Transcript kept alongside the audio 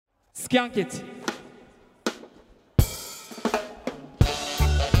Skunk it.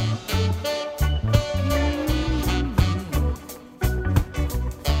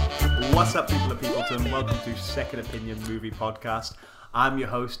 What's up, people of Peopleton? Welcome to Second Opinion Movie Podcast. I'm your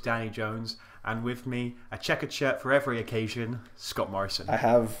host, Danny Jones, and with me, a checkered shirt for every occasion, Scott Morrison. I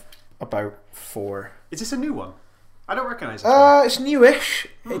have about 4. Is this a new one? I don't recognise this one. It's newish.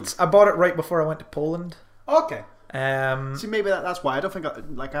 I bought it right before I went to Poland. Okay. See, maybe that's why. I don't think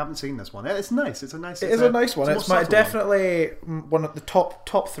I haven't seen this one. It's nice. It's a nice. It is a nice one. It's definitely one. One of the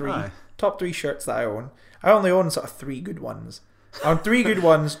top 3 Aye. top 3 shirts that I own. I only own sort of 3 good ones. I own 3 good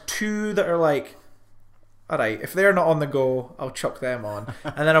ones, 2 that are like, alright, if they're not on the go, I'll chuck them on.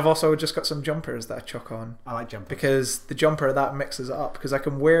 And then I've also just got some jumpers that I chuck on. I like jumpers. Because the jumper, that mixes it up. Because I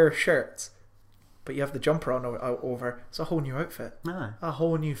can wear shirts, but you have the jumper on over. It's a whole new outfit. Aye. A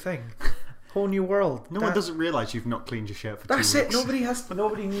whole new thing. Whole new world. No one doesn't realise you've not cleaned your shirt for 2 weeks. That's it.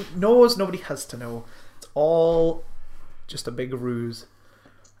 Nobody knows. Nobody has to know. It's all just a big ruse.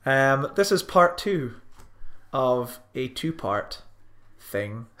 This is part 2 of a 2-part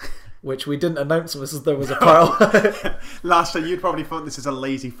thing, which we didn't announce there was a part. Last time you'd probably thought this is a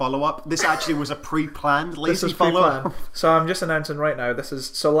lazy follow-up. This actually was a pre-planned lazy follow-up. Pre-planned. So I'm just announcing right now.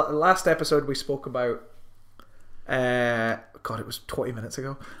 Last episode we spoke about. God, it was 20 minutes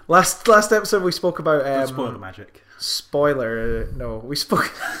ago. Last episode we spoke about. Don't spoil the magic. Spoiler. No, we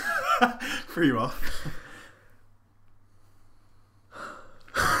spoke. Threw you off.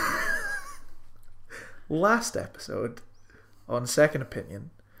 Last episode, on Second Opinion,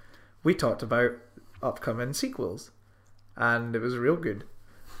 we talked about upcoming sequels, and it was real good.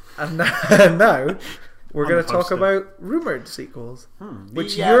 And now we're going to talk about rumoured sequels,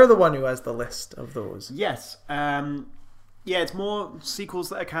 which you're the one who has the list of those. Yes. It's more sequels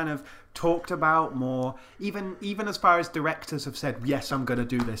that are kind of talked about more, even as far as directors have said, yes, I'm going to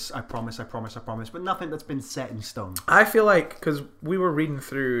do this, I promise, but nothing that's been set in stone. I feel like, because we were reading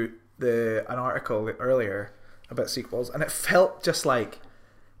through an article earlier about sequels, and it felt just like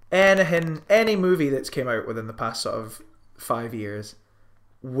any movie that's came out within the past sort of 5 years,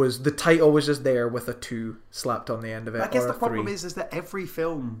 the title was just there with a 2 slapped on the end of it. I guess the 3. problem is that every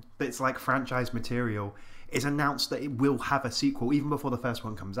film that's like franchise material is announced that it will have a sequel even before the first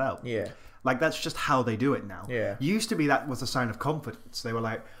one comes out. Yeah. Like, that's just how they do it now. Yeah. Used to be that was a sign of confidence. They were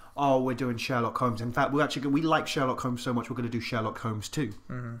like, oh, we're doing Sherlock Holmes. In fact, we like Sherlock Holmes so much, we're going to do Sherlock Holmes 2.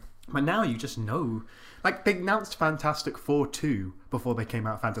 Mm-hmm. But now you just know. Like, they announced Fantastic Four 2 before they came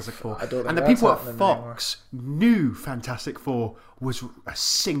out Fantastic Four. And the people at Fox knew Fantastic Four was a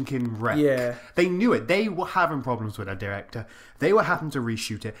sinking wreck. Yeah. They knew it. They were having problems with their director. They were having to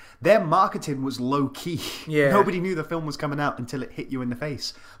reshoot it. Their marketing was low-key. Yeah. Nobody knew the film was coming out until it hit you in the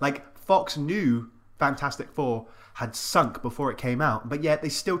face. Like, Fox knew Fantastic Four had sunk before it came out, but yet they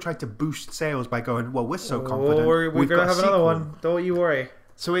still tried to boost sales by going, well, we're so confident. We're going to have another one. Don't you worry.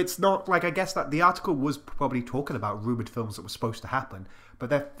 So it's not like, I guess that the article was probably talking about rumoured films that were supposed to happen, but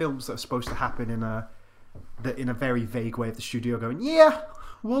they're films that are supposed to happen in a very vague way of the studio going, yeah,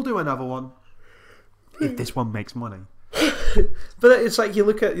 we'll do another one if this one makes money. But it's like you're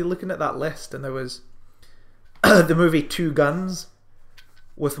looking at that list, and there was the movie Two Guns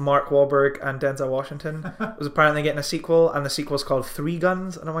with Mark Wahlberg and Denzel Washington was apparently getting a sequel, and the sequel's called Three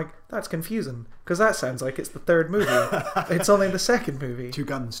Guns, and I'm like, that's confusing, because that sounds like it's the 3rd movie. It's only the 2nd movie. Two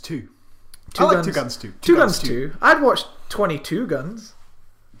Guns 2. Two I Guns, like Two Guns 2. Two Guns 2. I'd watch 22 Guns.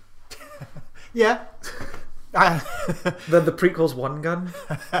 Yeah. The prequel's One Gun,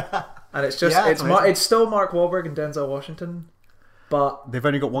 and it's just it's still Mark Wahlberg and Denzel Washington. But they've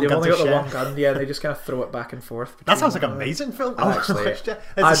only got one gun. They've only got the one gun, yeah. They just kind of throw it back and forth. That sounds like an amazing film. Actually,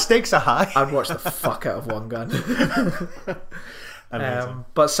 the stakes are high. I'd watch the fuck out of One Gun.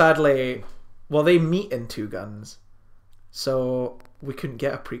 But sadly, they meet in Two Guns, so we couldn't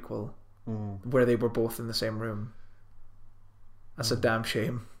get a prequel where they were both in the same room. That's a damn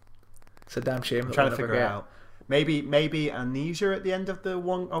shame. It's a damn shame. I'm trying to figure it out. Maybe Amnesia at the end of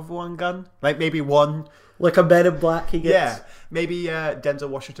One Gun. Like maybe one. Like a Men in Black he gets. Yeah. Maybe Denzel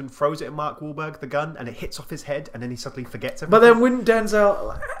Washington throws it at Mark Wahlberg, the gun, and it hits off his head, and then he suddenly forgets everything. But then wouldn't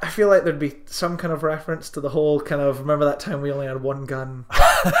Denzel... I feel like there'd be some kind of reference to the whole kind of... Remember that time we only had one gun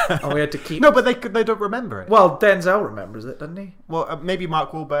and we had to keep... No, but they don't remember it. Well, Denzel remembers it, doesn't he? Well, maybe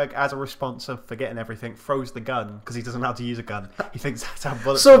Mark Wahlberg, as a response of forgetting everything, throws the gun, because he doesn't know how to use a gun. He thinks that's how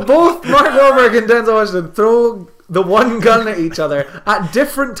bullets So both Mark Wahlberg and Denzel Washington throw the one gun at each other at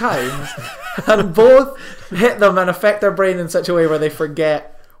different times, and both hit them and affect their brain in such a way where they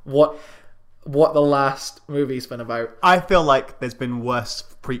forget what the last movie's been about. I feel like there's been worse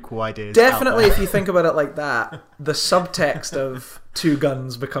prequel ideas. Definitely, if you think about it like that, the subtext of Two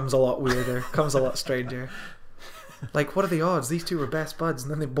Guns becomes a lot weirder, becomes a lot stranger. Like, what are the odds? These two were best buds,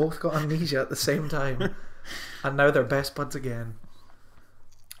 and then they both got amnesia at the same time, and now they're best buds again.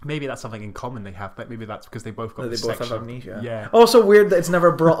 Maybe that's something in common they have, but maybe that's because they both got They the both section. have amnesia. Yeah. Also weird that it's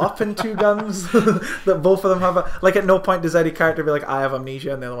never brought up in Two Guns that both of them have like at no point does any character be like, I have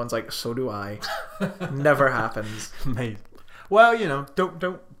amnesia, and the other one's like, so do I. Never happens. Maybe. Well, you know,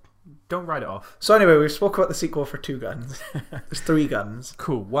 don't write it off. So anyway, we spoke about the sequel for Two Guns. There's Three Guns.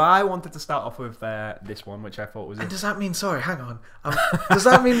 Cool. Well, I wanted to start off with this one, which I thought was. And does that mean? Sorry, hang on. Does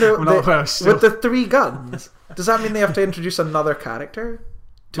that mean with the Three Guns? Does that mean they have to introduce another character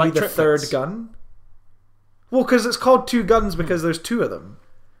to like be the triplets. third gun? Well, because it's called Two Guns because there's two of them.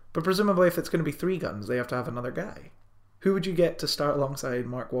 But presumably, if it's going to be three guns, they have to have another guy. Who would you get to start alongside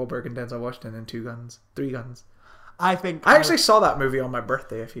Mark Wahlberg and Denzel Washington in Two Guns? Three Guns. I think I actually saw that movie on my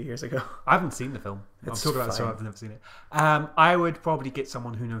birthday a few years ago. I haven't seen the film. It's I'm talking about it, so fine. I've never seen it. I would probably get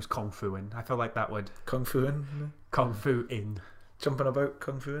someone who knows Kung Fu in. I feel like that would Kung Fu in. Kung Fu in. Jumping about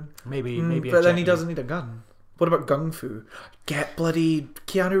Kung Fu in. Maybe. But then he doesn't need a gun. What about Gung Fu? Get bloody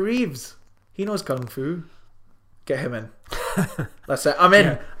Keanu Reeves. He knows Kung Fu. Get him in. That's it. I'm in.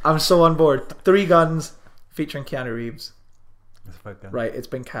 Yeah. I'm so on board. Three Guns featuring Keanu Reeves. Right. Right, it's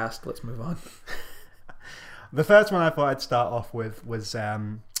been cast. Let's move on. The first one I thought I'd start off with was a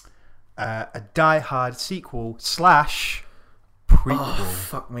Die Hard sequel / prequel. Oh,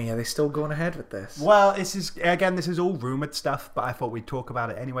 fuck me. Are they still going ahead with this? Well, this is all rumoured stuff, but I thought we'd talk about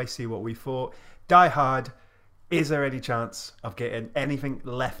it anyway, see what we thought. Die Hard, is there any chance of getting anything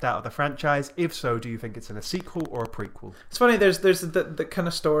left out of the franchise? If so, do you think it's in a sequel or a prequel? It's funny, there's the kind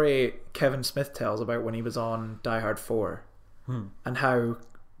of story Kevin Smith tells about when he was on Die Hard 4 and how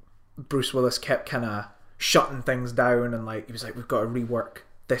Bruce Willis kept kind of shutting things down and like he was like, we've got to rework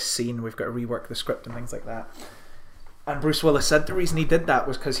this scene, we've got to rework the script and things like that. And Bruce Willis said the reason he did that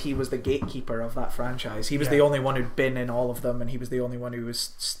was because he was the gatekeeper of that franchise. He was the only one who'd been in all of them, and he was the only one who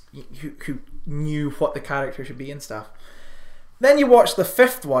knew what the character should be and stuff. Then you watch the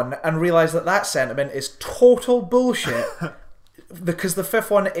fifth one and realise that sentiment is total bullshit. Because the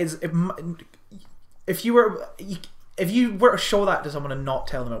fifth one is, if you were to show that to someone and not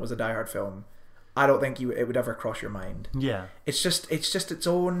tell them it was a Die Hard film, I don't think it would ever cross your mind. Yeah. It's just its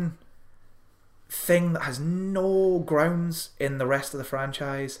own thing that has no grounds in the rest of the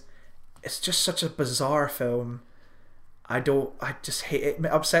franchise. It's just such a bizarre film. I just hate it. It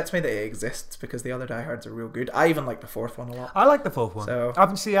upsets me that it exists because the other Die Hards are real good. I even like the fourth one a lot. I like the fourth one. So-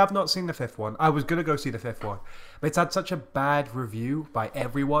 I've not seen the fifth one. I was gonna go see the fifth one, but it's had such a bad review by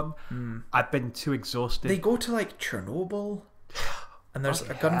everyone. I've been too exhausted. They go to like Chernobyl, and there's a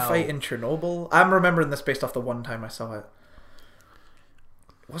Fucking gunfight hell. in Chernobyl. I'm remembering this based off the one time I saw it.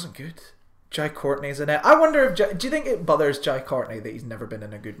 It wasn't good. Jai Courtney's in it. I wonder if do you think it bothers Jai Courtney that he's never been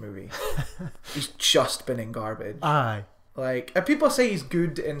in a good movie? He's just been in garbage. Aye. Like, and people say he's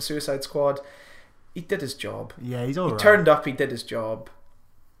good in Suicide Squad. He did his job. Yeah, he's He alright. turned up. He did his job.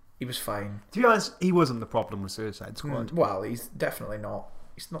 He was fine. To be honest, he wasn't the problem with Suicide Squad. Well, he's definitely not.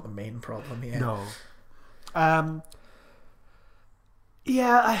 He's not the main problem yet. No.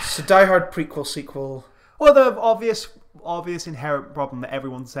 Yeah. So Die Hard prequel, sequel. Well, the obvious inherent problem that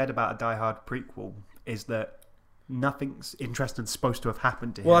everyone said about a Die Hard prequel is that nothing's interesting supposed to have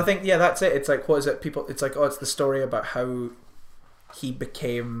happened to him. Well, I think that's it. It's like, what is it? People, it's like, it's the story about how he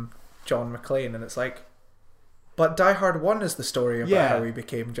became John McClane, and it's like, but Die Hard 1 is the story about how he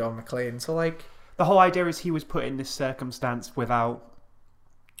became John McClane. So like, the whole idea is he was put in this circumstance without.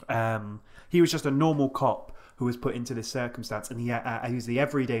 He was just a normal cop who was put into this circumstance, and he was the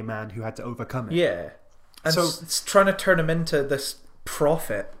everyday man who had to overcome it. yeah, and So- so it's trying to turn him into this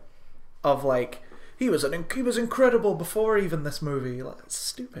prophet of like, he was incredible before even this movie. Like, it's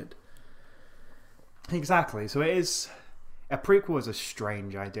stupid. Exactly. So it is. A prequel is a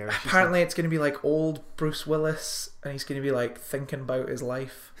strange idea. It's just Apparently, it's going to be like old Bruce Willis, and he's going to be like thinking about his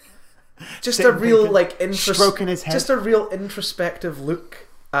life. Just a Sitting real thinking, stroking his head. Just a real introspective look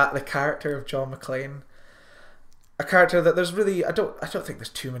at the character of John McClane. A character that there's really I don't think there's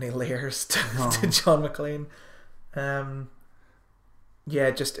too many layers to John McClane.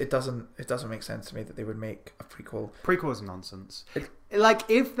 Yeah, just it doesn't make sense to me that they would make a prequel. Prequel is nonsense. Like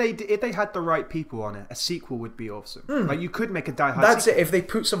if they had the right people on it, a sequel would be awesome. Like you could make a Die Hard. That's sequel. it. If they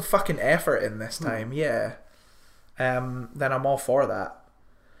put some fucking effort in this time, yeah, then I'm all for that.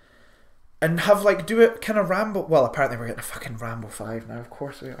 And have like do it kind of Rambo. Well, apparently we're getting a fucking Rambo 5 now. Of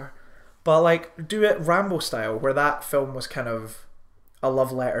course we are. But like do it Rambo style, where that film was kind of a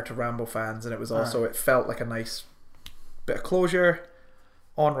love letter to Rambo fans, and it was also it felt like a nice bit of closure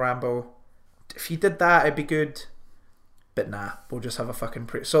on Rambo. If you did that, it'd be good. but nah, we'll just have a fucking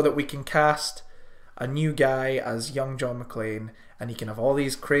so that we can cast a new guy as young John McClane, and he can have all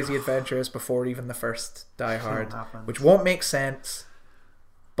these crazy adventures before even the first Die Hard, which won't make sense,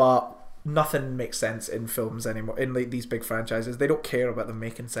 but nothing makes sense in films anymore. In like these big franchises, they don't care about them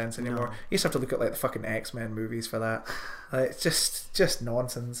making sense anymore. No. You just have to look at like the fucking X-Men movies for that. It's just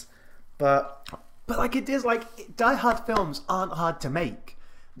nonsense. But like it is like Die Hard films aren't hard to make.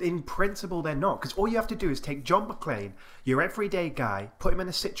 In principle, they're not, because all you have to do is take John McClane, your everyday guy, put him in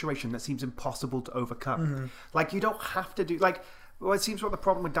a situation that seems impossible to overcome. Like, you don't have to do like. Well, it seems what the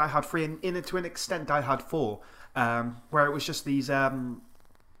problem with Die Hard 3 and to an extent Die Hard 4, where it was just these.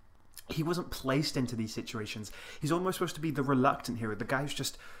 He wasn't placed into these situations. He's almost supposed to be the reluctant hero, the guy who's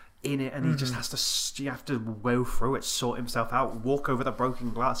just in it, and he just has to. You have to woe through it, sort himself out, walk over the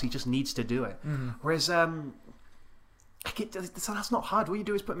broken glass. He just needs to do it. Whereas, so that's not hard. All you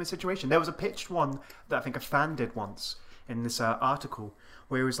do is put him in a situation. There was a pitched one that I think a fan did once in this article,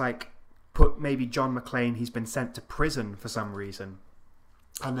 where it was like, put maybe John McClane. He's been sent to prison for some reason,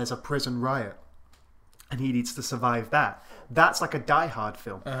 and there's a prison riot, and he needs to survive that. That's like a Die Hard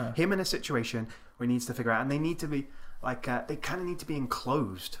film. Him in a situation where he needs to figure out, and they need to be like they kind of need to be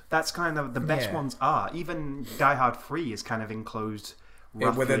enclosed. That's kind of the best ones are. Even Die Hard 3 is kind of enclosed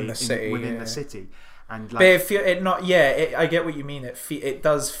roughly within the city. Within the city, and like, but it not. Yeah, I get what you mean. It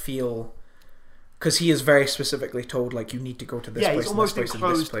does feel. Because he is very specifically told, like, you need to go to this place. Yeah, he's almost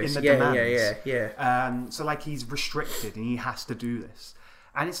enclosed in the demands. Yeah. So, like, he's restricted and he has to do this.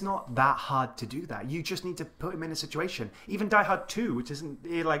 And it's not that hard to do that. You just need to put him in a situation. Even Die Hard 2, which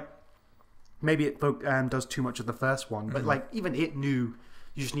isn't, like, maybe it does too much of the first one, but, like, even it knew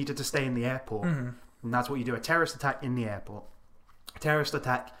you just needed to stay in the airport. And that's what you do. A terrorist attack in the airport. A terrorist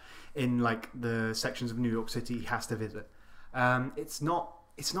attack in, like, the sections of New York City he has to visit. It's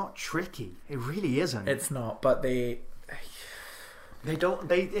not tricky. It really isn't. It's not, but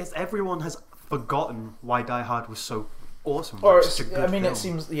everyone has forgotten why Die Hard was so awesome. Or it's I mean, film. it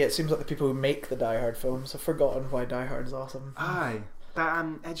seems like the people who make the Die Hard films have forgotten why Die Hard is awesome. Aye.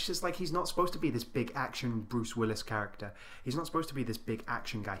 It's just like he's not supposed to be this big action Bruce Willis character. He's not supposed to be this big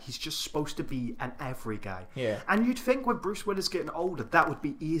action guy. He's just supposed to be an every guy. Yeah. And you'd think with Bruce Willis getting older, that would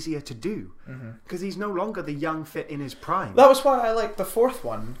be easier to do. Because he's no longer the young fit in his prime. That was why I liked the fourth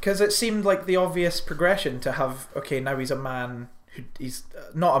one. Because it seemed like the obvious progression to have, okay, now he's a man who he's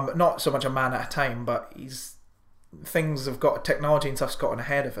not so much a man at a time, but things have got, technology and stuff's gotten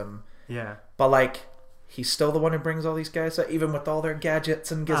ahead of him. Yeah. But like, he's still the one who brings all these guys out, even with all their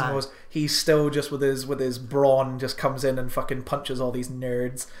gadgets and gizmos. He's still just with his brawn, just comes in and fucking punches all these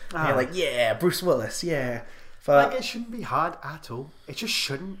nerds. And you're like, yeah, Bruce Willis, yeah. But, like, it shouldn't be hard at all. It just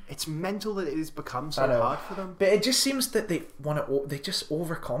shouldn't. It's mental that it has become so hard for them. But it just seems that they just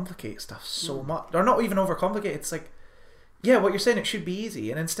overcomplicate stuff so much. Or not even overcomplicate. It's like, yeah, what you're saying, it should be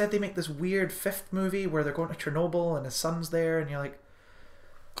easy, and instead they make this weird fifth movie where they're going to Chernobyl and his son's there, and you're like,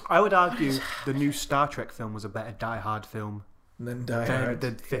 I would argue the new Star Trek film was a better Die Hard film than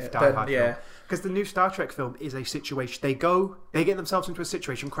the fifth Die Hard film. Because the new Star Trek film is a situation. They get themselves into a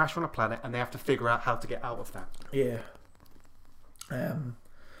situation, crash on a planet, and they have to figure out how to get out of that. Yeah.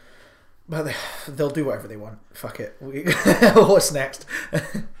 But they'll do whatever they want. Fuck it. What's next?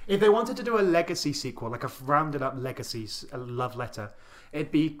 If they wanted to do a legacy sequel, like a rounded up legacy, a love letter, I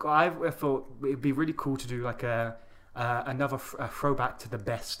thought it'd be really cool to do like another throwback to the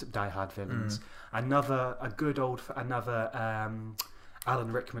best Die Hard villains. Another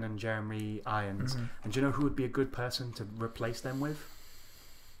Alan Rickman and Jeremy Irons. And do you know who would be a good person to replace them with?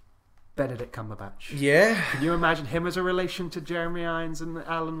 Benedict Cumberbatch. Yeah. Can you imagine him as a relation to Jeremy Irons and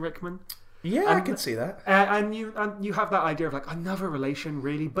Alan Rickman? Yeah, I can see that. And you have that idea of like another relation,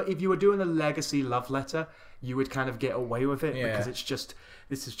 really. But if you were doing a legacy love letter, you would kind of get away with it because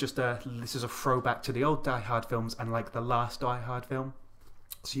this is a throwback to the old Die Hard films and like the last Die Hard film.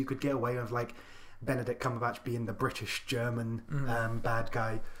 So you could get away with like Benedict Cumberbatch being the British German bad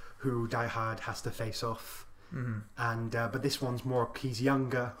guy who Die Hard has to face off. And but this one's he's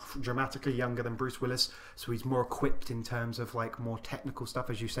younger, dramatically younger than Bruce Willis, so he's more equipped in terms of like more technical stuff,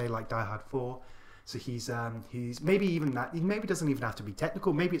 as you say, like Die Hard 4. So he's maybe even that. He maybe doesn't even have to be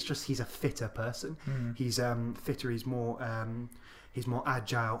technical. Maybe it's just he's a fitter person. He's fitter. He's more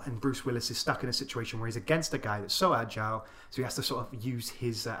agile. And Bruce Willis is stuck in a situation where he's against a guy that's so agile, so he has to sort of use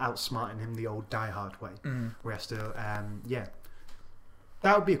his outsmarting him the old Die Hard way. Where he has to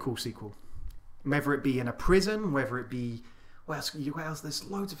that would be a cool sequel. Whether it be in a prison, whether it be what else? There's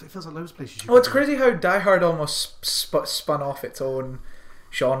loads of. It feels like loads of places. It's crazy how Die Hard almost spun off its own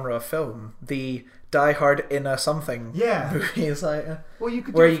genre of film. The Die Hard in a something movie is like well, you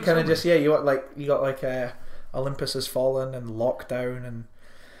could where you kind of just you got like Olympus Has Fallen and Lockdown and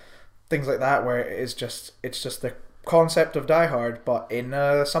things like that, where it's just the concept of Die Hard, but in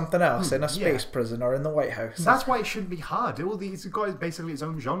something else, in a space prison or in the White House. That's why it shouldn't be hard. All these guys basically its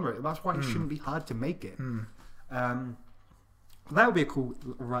own genre. That's why it shouldn't be hard to make it. That would be a cool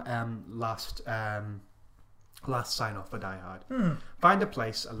last sign off for Die Hard. Find a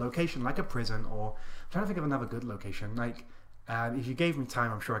place, a location like a prison, or I'm trying to think of another good location. Like if you gave me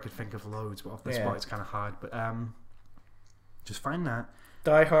time, I'm sure I could think of loads, but off the spot it's kind of hard. But just find that.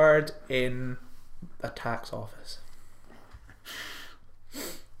 Die Hard in a tax office.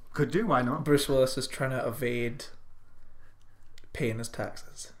 Could do, why not? Bruce Willis is trying to evade paying his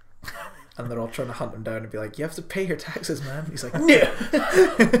taxes. And they're all trying to hunt him down and be like, you have to pay your taxes, man. He's like, no.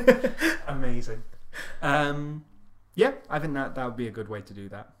 Amazing. Yeah, I think that would be a good way to do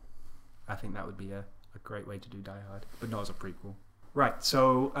that. I think that would be a great way to do Die Hard, but not as a prequel. Right,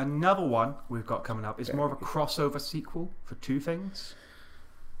 so another one we've got coming up is more of a crossover sequel for two things.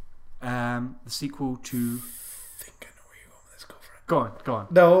 The sequel to... I think I know where you're going with this. Go for it. Go on.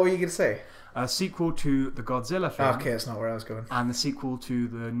 No, what were you going to say? A sequel to the Godzilla film. Okay, it's not where I was going. And the sequel to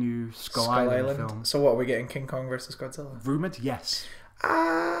the new Skull Island film. So what, are we getting King Kong versus Godzilla? Rumoured, yes.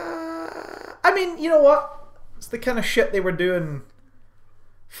 I mean, you know what? It's the kind of shit they were doing.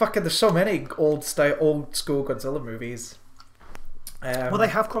 Fucking, there's so many old school Godzilla movies. Well, they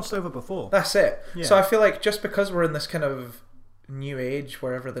have crossed over before. That's it. Yeah. So I feel like just because we're in this kind of new age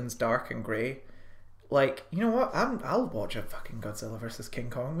where everything's dark and grey, like, you know what? I'll watch a fucking Godzilla versus King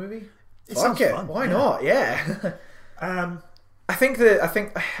Kong movie. It sounds fun. Why not? Yeah. I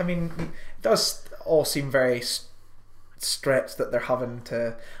mean, it does all seem very stretched that they're having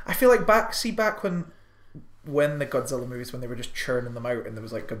to. I feel like back when the Godzilla movies, when they were just churning them out and there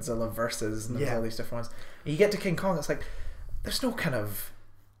was like Godzilla versus and there was all these different ones. And you get to King Kong, it's like there's no kind of.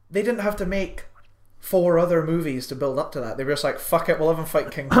 They didn't have to make 4 other movies to build up to that. They were just like, fuck it, we'll have them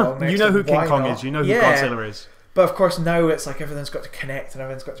fight King Kong next. You know who King Kong not? is. You know who Godzilla is. But of course now it's like everything's got to connect and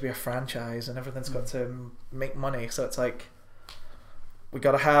everything's got to be a franchise and everything's got to make money. So it's like we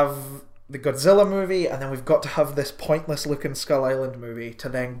got to have the Godzilla movie and then we've got to have this pointless looking Skull Island movie to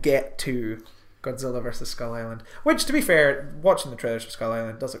then get to Godzilla versus Skull Island. Which, to be fair, watching the trailers for Skull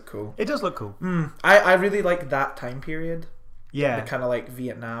Island does look cool. It does look cool. I really like that time period. Yeah. The kind of like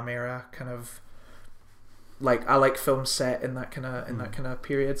Vietnam era kind of. Like, I like films set in that kind of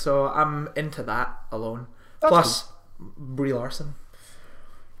period, so I'm into that alone. That's Plus, cool. Brie Larson.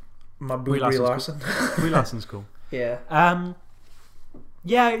 Brie Larson. Cool. Brie Larson's cool. Yeah.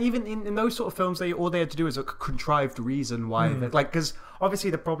 Yeah, even in those sort of films, all they had to do is a contrived reason why. Like, because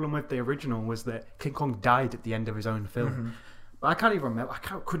obviously the problem with the original was that King Kong died at the end of his own film. But I can't even remember.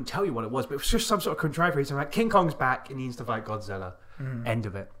 Couldn't tell you what it was, but it was just some sort of contrived reason. Like, King Kong's back and he needs to fight Godzilla. End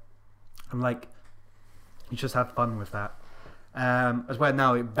of it. I'm like, you just have fun with that. As well,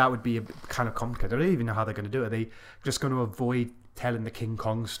 now that would be a bit kind of complicated. I don't even know how they're going to do it. Are they just going to avoid telling the King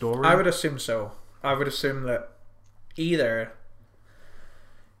Kong story? I would assume so. I would assume that either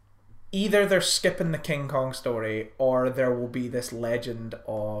they're skipping the King Kong story, or there will be this legend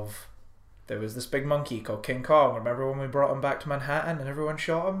of there was this big monkey called King Kong. Remember when we brought him back to Manhattan and everyone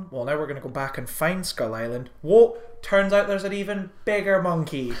shot him? Well, now we're going to go back and find Skull Island. Whoa! Turns out there's an even bigger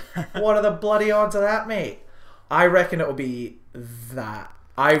monkey. What are the bloody odds of that, mate? I reckon it'll be that.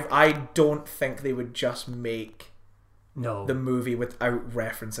 I don't think they would just make the movie without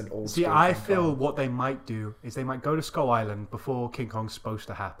referencing old. See, I feel what they might do is they might go to Skull Island before King Kong's supposed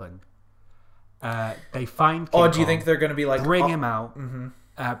to happen. They find King Kong. Do you think they're going to be like bring him out?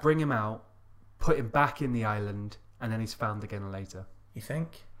 Bring him out, put him back in the island, and then he's found again later. You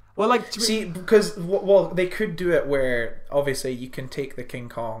think? Well, like because they could do it where obviously you can take the King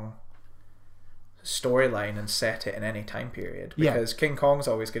Kong storyline and set it in any time period because King Kong's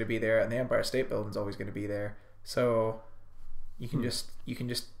always going to be there and the Empire State Building's always going to be there, so you can just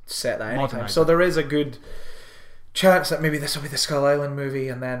set that anytime. So there is a good chance that maybe this will be the Skull Island movie,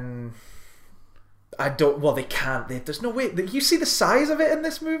 and then they can't. There's no way. You see the size of it in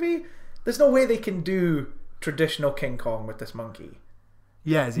this movie. There's no way they can do traditional King Kong with this monkey.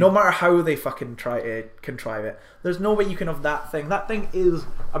 Yeah, no matter how they fucking try to contrive it, there's no way you can have that thing. That thing is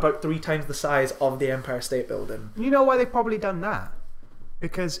about 3 times the size of the Empire State Building. You know why they've probably done that?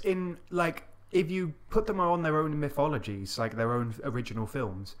 Because if you put them on their own mythologies, like their own original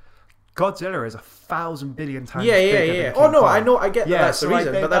films, Godzilla is 1,000 billion times bigger than King Kong. I know, I get that that's the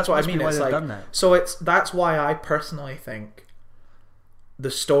reason, but that's what I mean. It's like, that's why I personally think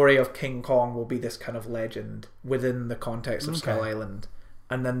the story of King Kong will be this kind of legend within the context of Skull Island.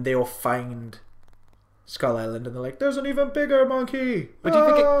 And then they'll find Skull Island and they're like, there's an even bigger monkey. But do you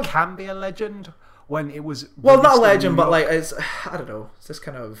think it can be a legend? when it was Well, not a released in legend, New but York. like it's I don't know. It's just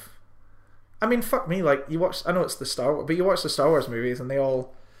kind of. I mean, fuck me. Like you watch, I know it's the Star Wars, but you watch the Star Wars movies, and they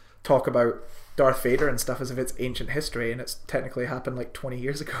all talk about Darth Vader and stuff as if it's ancient history, and it's technically happened like 20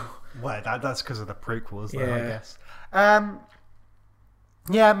 years ago. Well, that's because of the prequels, though, Yeah. I guess.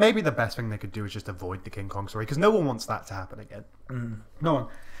 Yeah, maybe the best thing they could do is just avoid the King Kong story, because no one wants that to happen again. No one.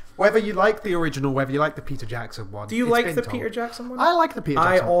 Whether you like the original, whether you like the Peter Jackson one. Do you it's like been the told. Peter Jackson one? I like the Peter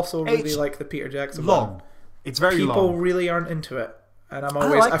I Jackson one. also really It's like the Peter Jackson long. one. It's very People long. really aren't into it, and I'm I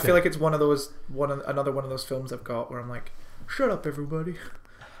always. I liked feel it. like it's another one of those films I've got where I'm like, shut up, everybody.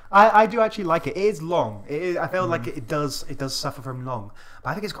 I do actually like it. It is long. I feel like it does suffer from long.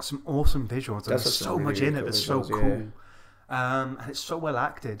 But I think it's got some awesome visuals. And That's there's some so really, much really in it cool that's so visuals, cool. And it's so well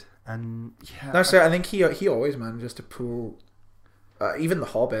acted. And yeah. That's it. I think he always manages to pull. Even The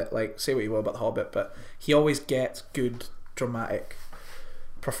Hobbit, like, say what you will about The Hobbit, but he always gets good dramatic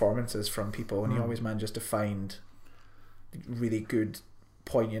performances from people, and he always manages to find really good,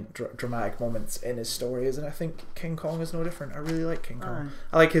 poignant, dramatic moments in his stories. And I think King Kong is no different. I really like King Kong.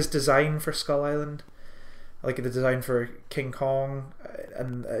 I like his design for Skull Island. I like the design for King Kong,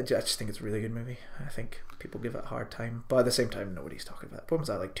 and I just think it's a really good movie. I think people give it a hard time, but at the same time, nobody's talking about it. When was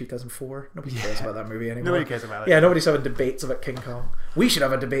that, like 2004? Nobody cares about that movie anymore. Nobody cares about it. Yeah, nobody's having debates about King Kong. We should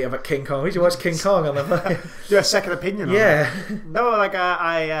have a debate about King Kong. We should watch King Kong on the. Do a second opinion on Yeah. it. No, like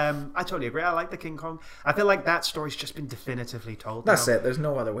I totally agree. I like the King Kong. I feel like that story's just been definitively told. That's now. it. There's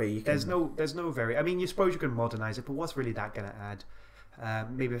no other way you can. There's no very. I mean, you suppose you can modernize it, but what's really that going to add?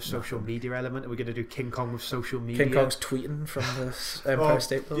 Maybe a social media element. Are we going to do King Kong with social media? King Kong's tweeting from the Empire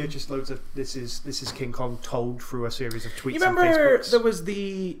State Building. Yeah, just loads of this is King Kong told through a series of tweets. You and remember Facebooks. there was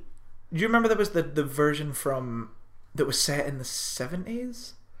the? Do you remember there was the version from that was set in the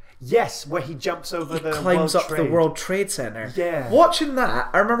 70s? Yes, where he jumps over He the climbs World up Trade. the World Trade Center. Yeah. Watching that,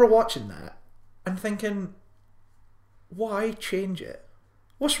 I remember watching that and thinking, why change it?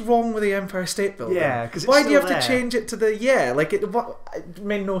 What's wrong with the Empire State Building? Yeah, 'cause it's why do you have still to there. change it to the it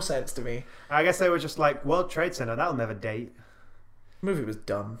made no sense to me. I guess they were just like World Trade Center. That'll never date. The movie was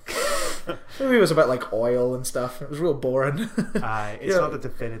dumb. The movie was about like oil and stuff. It was real boring. It's Yeah. not the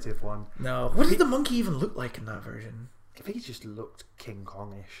definitive one. No. What did the monkey even look like in that version? I think he just looked King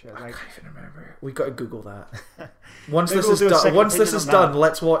Kongish. I Like, can't even remember. We got to Google that. Once Maybe this we'll is do a done, second once this opinion is on done, that.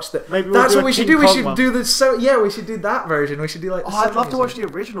 let's watch that. Maybe we'll That's do what a we should King do. We Kong should one. do this. So yeah, we should do that version. We should do like. The I'd love to 70s watch version.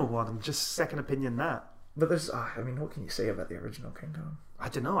 the original one and just second opinion that. But there's. I mean, what can you say about the original King Kong? I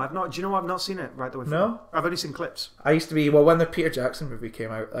don't know. I've not. Do you know I've not seen it right the way through? No? I've only seen clips. I used to be when the Peter Jackson movie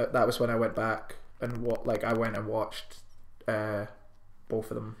came out. That was when I went back and I went and watched both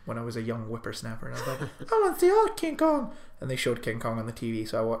of them when I was a young whippersnapper, and I was like, I want to see all King Kong, and they showed King Kong on the TV.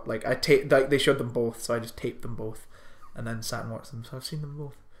 So they showed them both, so I just taped them both, and then sat and watched them. So I've seen them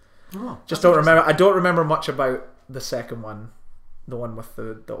both. Oh, Just don't remember. I don't remember much about the second one, the one with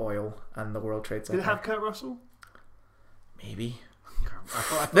the oil and the World Trade Did Center. it have Kurt Russell? Maybe. I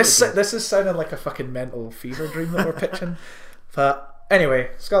thought This it did. is sounding like a fucking mental fever dream that we're pitching. But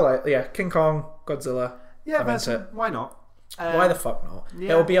anyway, Skull Island, yeah, King Kong, Godzilla. Yeah, I'm but into it. why not? Why the fuck not?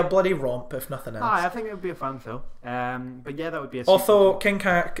 yeah. It'll be a bloody romp if nothing else. I think it would be a fun film. But yeah, that would be a. Also,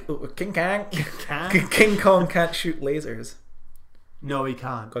 sequel. King Can? King Kong can't shoot lasers. No, he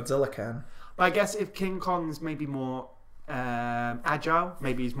can't. Godzilla can. But I guess if King Kong's maybe more agile,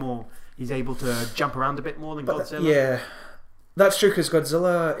 maybe he's able to jump around a bit more than Godzilla. Yeah, that's true because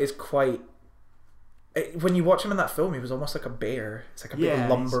Godzilla is quite. When you watch him in that film, he was almost like a bear. It's like a big Yeah,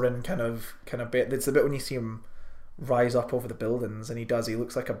 lumbering kind of bear. It's the bit when you see him rise up over the buildings, and he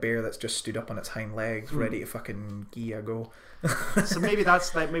looks like a bear that's just stood up on its hind legs, ready to fucking give a go. So maybe that's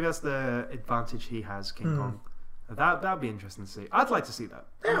the advantage he has, King Kong. That'd be interesting to see. I'd like to see that.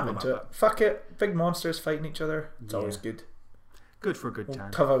 Yeah, I don't I'm know into about it. Fuck it. Big monsters fighting each other. It's Yeah. always good. that. Good for a good We'll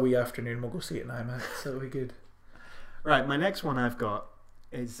time. have a wee afternoon. We'll go see it in IMAX. So it'll be good. Right, my next one I've got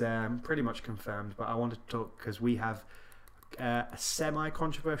is pretty much confirmed, but I wanted to talk because we have a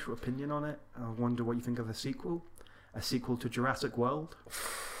semi-controversial opinion on it. I wonder what you think of a sequel to Jurassic World.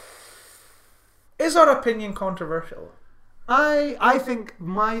 Is our opinion controversial? I think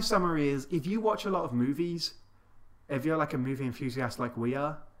my summary is if you watch a lot of movies, if you're like a movie enthusiast like we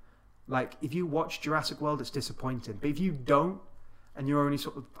are, like if you watch Jurassic World, it's disappointing. But if you don't, and you're only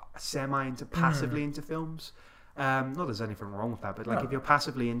sort of passively into films, not that there's anything wrong with that, but like No. if you're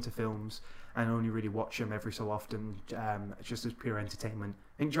passively into films and only really watch them every so often, just as pure entertainment,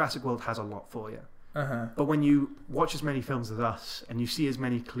 I think Jurassic World has a lot for you. But when you watch as many films as us and you see as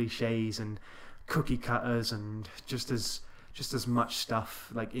many cliches and cookie cutters and just as much stuff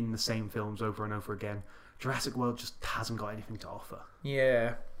like in the same films over and over again, Jurassic World just hasn't got anything to offer.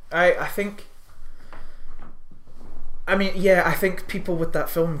 Yeah. I think I mean, yeah, I think people with that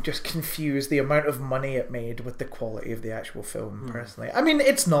film just confuse the amount of money it made with the quality of the actual film. Personally, I mean,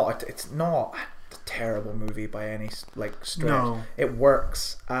 it's not a terrible movie by any stretch. No. It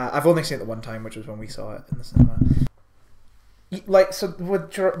works. I've only seen it the one time, which was when we saw it in the cinema. So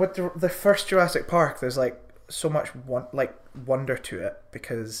with the first Jurassic Park, there's so much wonder to it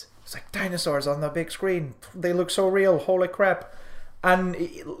because it's dinosaurs on the big screen. They look so real. Holy crap! And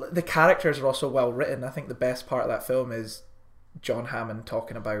the characters are also well written. I think the best part of that film is John Hammond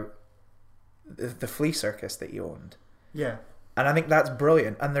talking about the flea circus that he owned. Yeah. And I think that's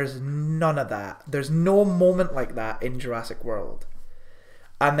brilliant. And there's none of that. There's no moment like that in Jurassic World.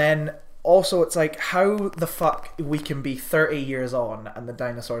 And then also it's how the fuck we can be 30 years on and the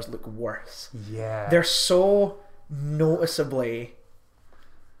dinosaurs look worse. Yeah. They're so noticeably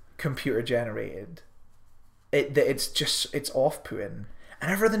computer generated. It's off-putting.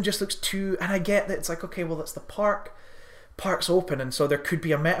 And everything just looks too... And I get that it's okay, well, it's the park. Park's open, and so there could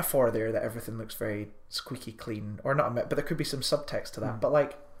be a metaphor there that everything looks very squeaky clean. Or not but there could be some subtext to that. But,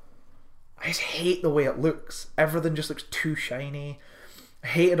 I just hate the way it looks. Everything just looks too shiny. I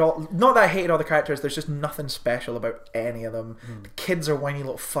hated all... Not that I hated all the characters, there's just nothing special about any of them. The kids are whiny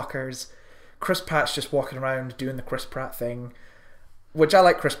little fuckers. Chris Pratt's just walking around doing the Chris Pratt thing. Which I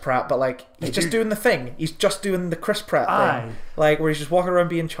like Chris Pratt, but he's just doing the thing. He's just doing the Chris Pratt thing. Where he's just walking around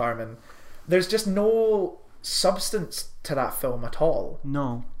being charming. There's just no substance to that film at all.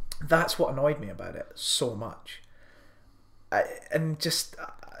 No. That's what annoyed me about it so much. I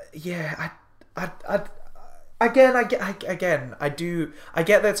get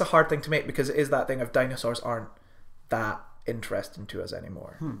that it's a hard thing to make because it is that thing of dinosaurs aren't that interesting to us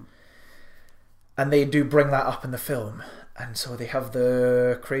anymore. And they do bring that up in the film. And so they have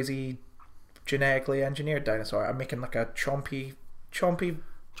the crazy genetically engineered dinosaur. I'm making a chompy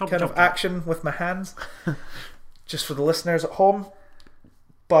kind of action with my hands. Just for the listeners at home.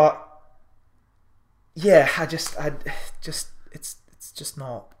 But yeah, it's just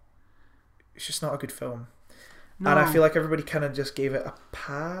not a good film. No. And I feel like everybody kind of just gave it a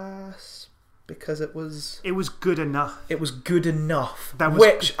pass because it was good enough. It was good enough.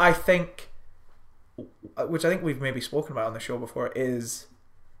 Which I think we've maybe spoken about on the show before, is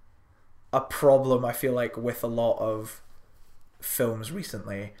a problem I feel like with a lot of films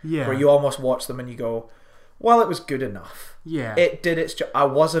recently. Yeah. Where you almost watch them and you go, well, it was good enough. Yeah. It did its job. I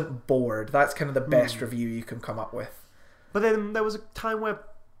wasn't bored. That's kind of the best review you can come up with. But then there was a time where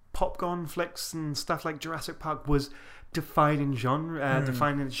popcorn flicks and stuff like Jurassic Park was defining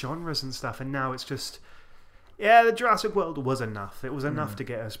genres and stuff, and now it's just, the Jurassic World was enough. It was enough to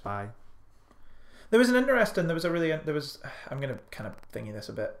get us by. I'm going to kind of thingy this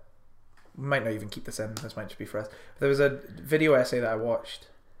a bit. We might not even keep this in. This might just be for us. There was a video essay that I watched,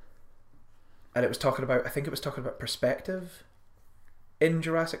 and it was talking about perspective in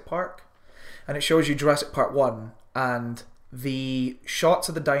Jurassic Park, and it shows you Jurassic Park 1 and the shots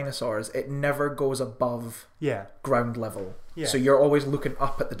of the dinosaurs. It never goes above ground level. Yeah. So you're always looking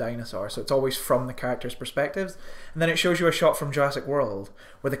up at the dinosaur. So it's always from the characters' perspectives. And then it shows you a shot from Jurassic World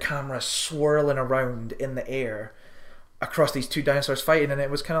where the camera's swirling around in the air across these two dinosaurs fighting. And it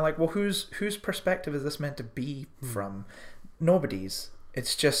was kind of well, whose perspective is this meant to be from? Nobody's.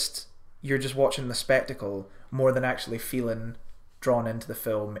 It's just, you're just watching the spectacle more than actually feeling drawn into the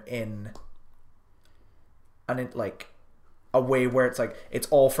film in a way where it's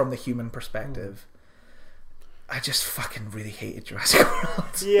all from the human perspective. I just fucking really hated Jurassic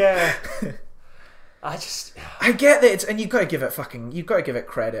World. Yeah. I get that and you've got to give it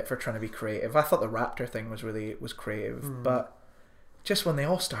credit for trying to be creative. I thought the raptor thing was creative, but just when they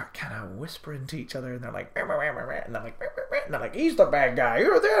all start kind of whispering to each other and they're like, and they're like, he's the bad guy.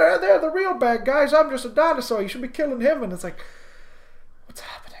 They're the real bad guys. I'm just a dinosaur. You should be killing him. And it's like, what's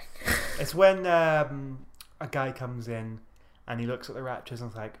happening? It's when a guy comes in and he looks at the raptors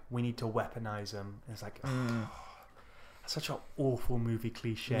and is like, we need to weaponize them. And it's like, such an awful movie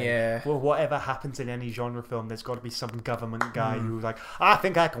cliche. Yeah. Well, whatever happens in any genre film, there's got to be some government guy who's like, I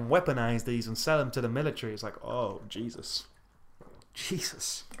think I can weaponize these and sell them to the military. It's like, oh, Jesus.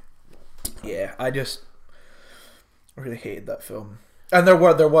 Yeah, I just really hated that film. And there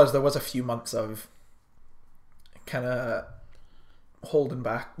was a few months of kind of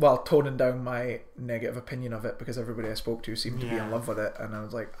toning down my negative opinion of it because everybody I spoke to seemed to be in love with it, and I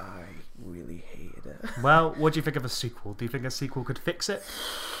was like, I really hated it. Well, what do you think of a sequel? Do you think a sequel could fix it?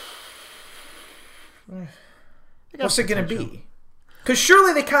 What's it going to be? Because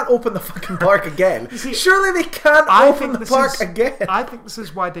surely they can't open the fucking park again. Surely they can't open the park again. I think this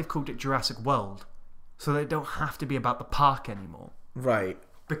is why they've called it Jurassic World, so they don't have to be about the park anymore. Right.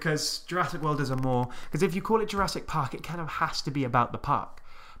 because Jurassic World is a more... Because if you call it Jurassic Park, it kind of has to be about the park.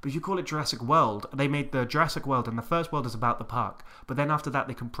 But if you call it Jurassic World, they made the Jurassic World, and the first world is about the park. But then after that,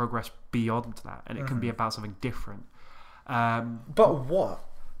 they can progress beyond that, and it can be about something different. But what?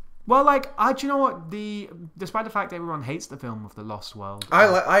 Well, like, do you know what? Despite the fact everyone hates the film of the Lost World,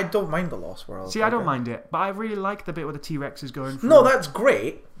 I don't mind the Lost World. See, I don't mind it, but I really like the bit where the T-Rex is going through. No, that's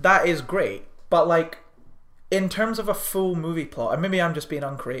great. That is great. But like, in terms of a full movie plot, and maybe I'm just being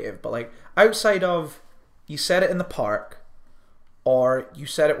uncreative, but like, outside of you set it in the park, or you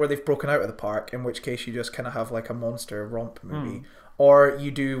set it where they've broken out of the park, in which case you just kind of have like a monster romp movie. Or you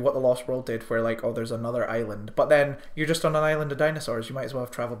do what the Lost World did, where like, oh, there's another island, but then you're just on an island of dinosaurs. You might as well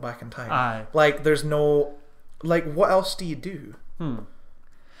have travelled back in time. Aye. Like, there's no, like, what else do you do?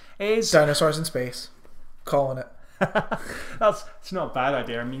 Dinosaurs in space, calling it. It's not a bad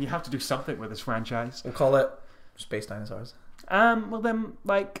idea. I mean, you have to do something with this franchise. We'll call it Space Dinosaurs. Well then,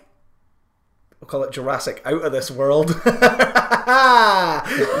 like, we'll call it Jurassic Out of This World.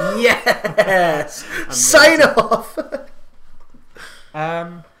 Yes, sign off.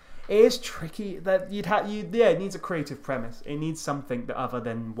 It is tricky that it needs a creative premise. It needs something that other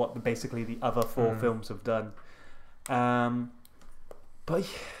than what basically the other four films have done. But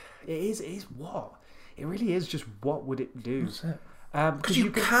it is what? It really is just what would it do? That's it. Because you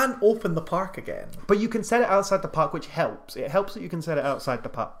can open the park again. But you can set it outside the park, which helps. It helps that you can set it outside the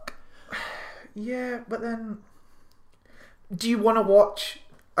park. Yeah, but then do you want to watch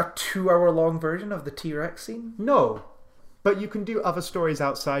a 2-hour-long version of the T-Rex scene? No. But you can do other stories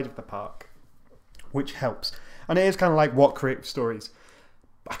outside of the park, which helps. And it is kind of like what creative stories.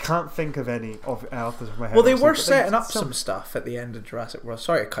 I can't think of any off the top of my head. Well, they were setting up some stuff at the end of Jurassic World.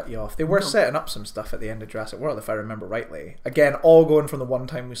 Sorry to cut you off. They were setting up some stuff at the end of Jurassic World, if I remember rightly. Again, all going from the one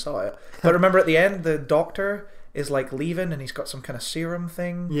time we saw it. But remember at the end, the doctor is like leaving and he's got some kind of serum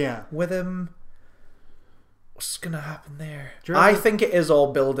thing with him. What's going to happen there? I think it is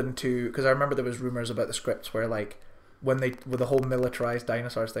all building to... Because I remember there was rumours about the scripts where like... with the whole militarized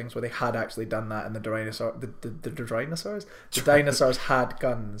dinosaurs things, where they had actually done that, and the dinosaurs had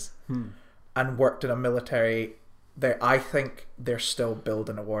guns and worked in a military. I think they're still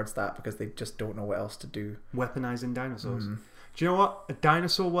building towards that because they just don't know what else to do. Weaponizing dinosaurs. Do you know what? A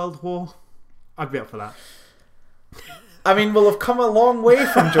dinosaur world war? I'd be up for that. I mean, we'll have come a long way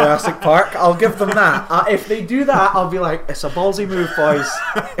from Jurassic Park. I'll give them that. If they do that, I'll be like, it's a ballsy move, boys.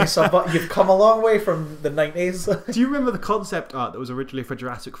 You've come a long way from the 90s. Do you remember the concept art that was originally for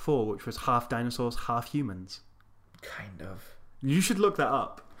Jurassic 4, which was half dinosaurs, half humans? Kind of. You should look that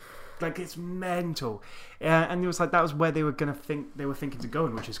up. Like, it's mental. And it was like, that was where they were thinking to go,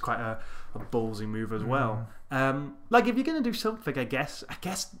 which is quite a ballsy move as well. Like, if you're going to do something, I guess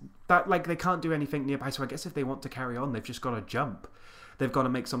that, like, they can't do anything nearby, so I guess if they want to carry on, they've just got to jump. They've got to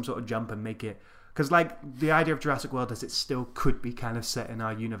make some sort of jump and make it... Because, like, the idea of Jurassic World is it still could be kind of set in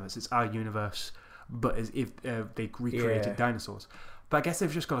our universe. It's our universe, but as if they recreated dinosaurs. But I guess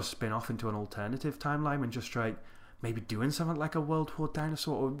they've just got to spin off into an alternative timeline and just try... maybe doing something like a World War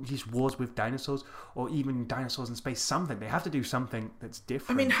dinosaur, or just wars with dinosaurs, or even dinosaurs in space. Something. They have to do something that's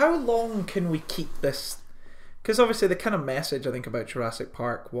different. I mean, how long can we keep this? Because obviously the kind of message I think about Jurassic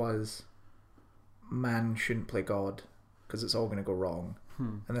Park was man shouldn't play God because it's all going to go wrong.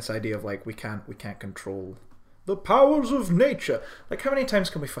 And this idea of like we can't control the powers of nature. Like, how many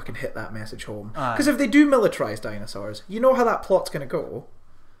times can we fucking hit that message home? Because if they do militarize dinosaurs, you know how that plot's going to go.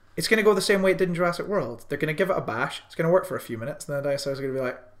 It's going to go the same way it did in Jurassic World. They're going to give it a bash. It's going to work for a few minutes. And then the dinosaurs are going to be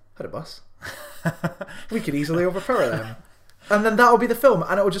like, had a bus. We could easily overpower them. And then that'll be the film.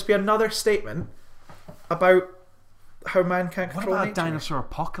 And it will just be another statement about how man can't control nature. What about a dinosaur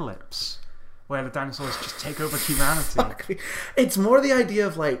apocalypse? Where the dinosaurs just take over humanity. It's more the idea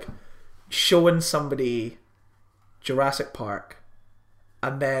of like showing somebody Jurassic Park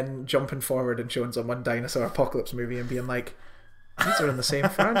and then jumping forward and showing someone Dinosaur Apocalypse movie and being like, these are in the same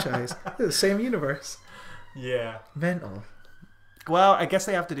franchise. They're the same universe. Yeah. Mental. Well, I guess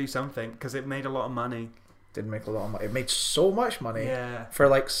they have to do something because it made a lot of money. Didn't make a lot of money. It made so much money for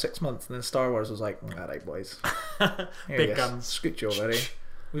like 6 months, and then Star Wars was like, alright boys. Big guns. Scoot you already.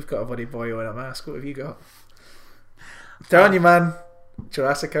 We've got a buddy boy in a mask. What have you got? I'm telling you, man.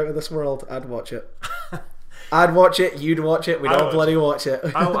 Jurassic Out of This World. I'd watch it. I'd watch it. You'd watch it. We'd all bloody watch it.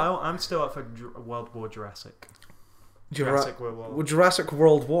 I'm still up for World War Jurassic. Jurassic World War. Jurassic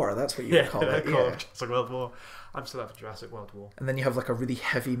World War. That's what you would call it. Jurassic World War. I'm still up for Jurassic World War. And then you have like a really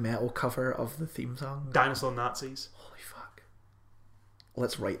heavy metal cover of the theme song. Dinosaur Nazis. Holy fuck.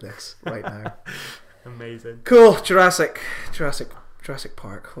 Let's write this right now. Amazing. Cool. Jurassic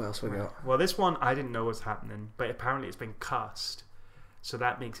Park. What else we got? Well, this one I didn't know was happening, but apparently it's been cast. so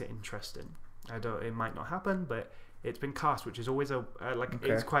that makes it interesting. It might not happen, but it's been cast, which is always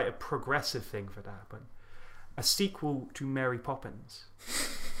it's quite a progressive thing for that to happen. A sequel to Mary Poppins.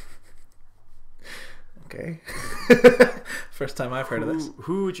 Okay. First time I've heard of this.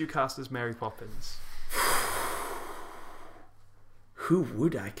 Who would you cast as Mary Poppins? Who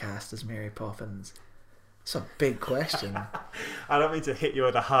would I cast as Mary Poppins? It's a big question. I don't mean to hit you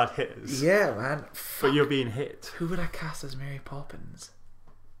with the hard hitters. Yeah, man. But you're being hit. Who would I cast as Mary Poppins?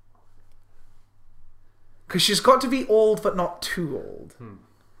 Because she's got to be old, but not too old.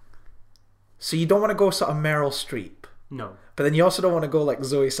 So you don't want to go sort of Meryl Streep. No. But then you also don't want to go like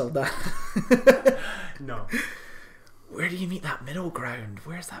Zoe Saldana. No. Where do you meet that middle ground?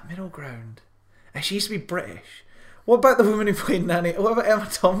 Where's that middle ground? And she used to be British. What about the woman who played Nanny? What about Emma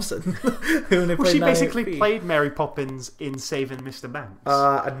Thompson? She basically played Mary Poppins in Saving Mr. Banks.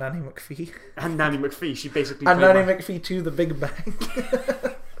 And Nanny McPhee. And Nanny McPhee. She basically and Nanny McPhee to the Big Bang.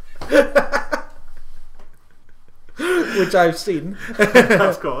 Which I've seen.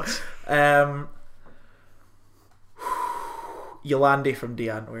 Of course. Yolandi from The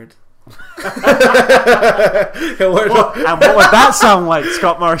Antwoord. And what would that sound like,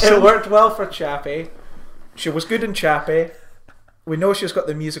 Scott Morrison? It worked well for Chappie. She was good in Chappie. We know she's got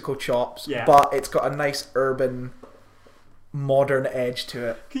the musical chops, but it's got a nice urban, modern edge to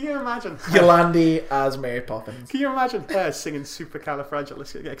it. Can you imagine Yolandi as Mary Poppins? Can you imagine her singing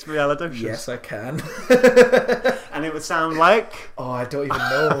Supercalifragilisticexpialidocious? Yes, I can. And it would sound like... Oh, I don't even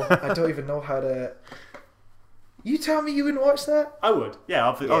know. I don't even know how to... You tell me you wouldn't watch that? I would. Yeah,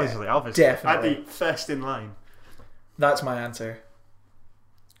 obviously. Definitely. I'd be first in line. That's my answer.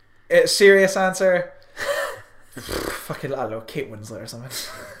 It's serious answer. Fucking, I don't know, Kate Winslet or something.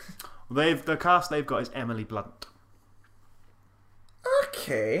 The cast they've got is Emily Blunt.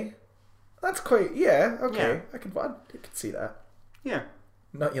 Okay. That's quite... Yeah, okay. Yeah. I can see that. Yeah.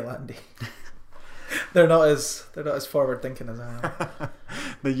 Not Yolandi. They're not as forward thinking as I am.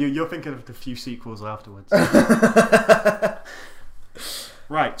 You're thinking of the few sequels afterwards.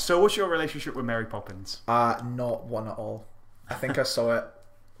 Right, so what's your relationship with Mary Poppins? Not one at all. I think I saw it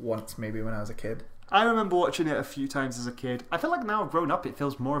once, maybe when I was a kid. I remember watching it a few times as a kid. I feel like now I've grown up, it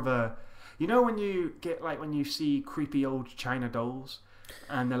feels more of a... You know when you get when you see creepy old China dolls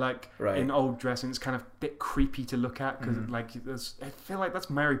and they're like in old dress and it's kind of a bit creepy to look at because I feel like that's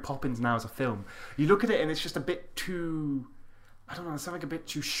Mary Poppins now as a film. You look at it and it's just a bit too... I don't know, there's something a bit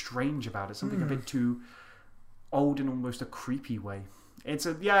too strange about it. Something a bit too old in almost a creepy way. It's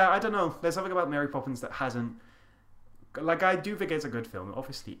I don't know. There's something about Mary Poppins that hasn't... Like, I do think it's a good film. It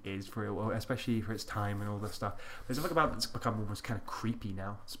obviously is, especially for its time and all this stuff. There's something about it's become almost kind of creepy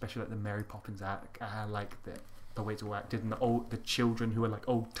now, especially like the Mary Poppins act, like the way it's all acted, and the children who are like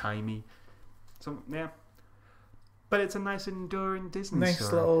old timey. So yeah, but it's a nice enduring Disney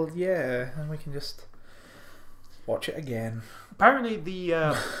story. And we can just watch it again. Apparently,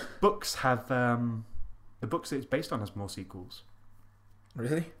 the books have the books that it's based on has more sequels.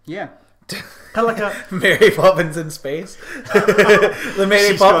 Really? Yeah. Kind of like Mary Poppins in space. The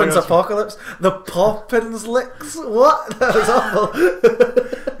Mary Poppins apocalypse. The Poppins licks. What? That was awful.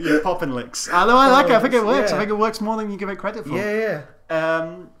 Yeah, Poppin licks. I like it. I think it works. I think it works more than you give it credit for. Yeah.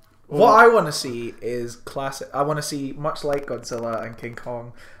 What I want to see is classic. I want to see, much like Godzilla and King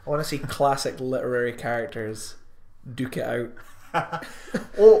Kong, I want to see classic literary characters duke it out.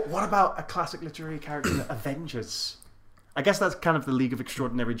 Or what about a classic literary character, the Avengers? I guess that's kind of the League of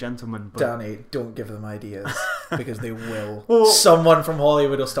Extraordinary Gentlemen. But... Danny, don't give them ideas because they will. Well, someone from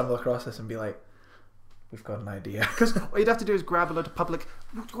Hollywood will stumble across this and be like, "We've got an idea." Because what you'd have to do is grab a load of public.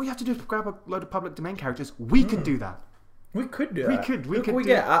 What you have to do is grab a load of public domain characters. We could do that. We could do that.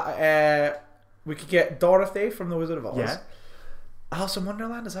 We could get Dorothy from The Wizard of Oz. Yeah. Alice in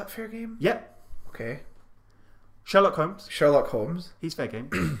Wonderland. Is that fair game? Yep. Okay. Sherlock Holmes. He's fair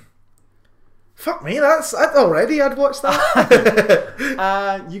game. Fuck me, that's already. I'd watch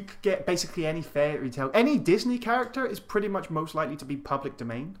that. You could get basically any fairy tale. Any Disney character is pretty much most likely to be public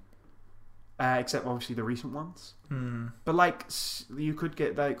domain, except obviously the recent ones. But like, you could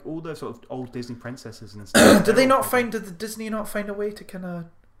get like all the sort of old Disney princesses and stuff. Did Disney not find a way to kind of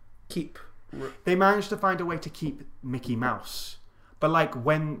keep? They managed to find a way to keep Mickey Mouse, but like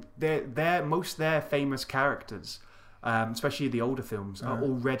when most of their famous characters. Especially the older films, are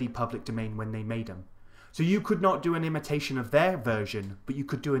already public domain when they made them. So you could not do an imitation of their version, but you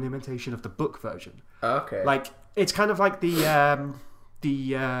could do an imitation of the book version. Okay. Like, it's kind of like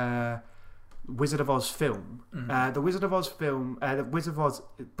the Wizard of Oz film. The Wizard of Oz film, the Wizard of Oz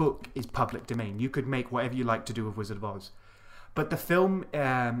book is public domain. You could make whatever you like to do with Wizard of Oz. But the film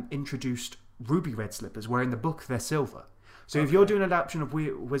introduced ruby red slippers, where in the book they're silver. So if you're doing an adaptation of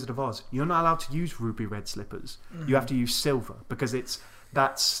Wizard of Oz, you're not allowed to use ruby red slippers. You have to use silver because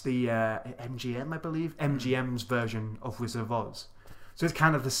that's the MGM, I believe, MGM's version of Wizard of Oz. So it's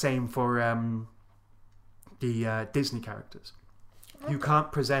kind of the same for the Disney characters. You can't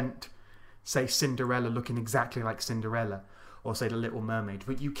present, say, Cinderella looking exactly like Cinderella, or say The Little Mermaid,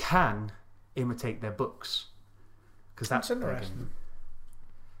 but you can imitate their books because that's interesting.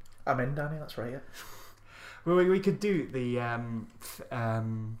 I'm in, Danny. Let's write it. Well, we could do the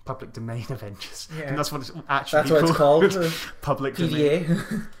public domain Avengers, and that's what it's actually That's what it's called. Public PDA.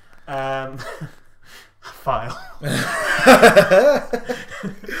 domain. File.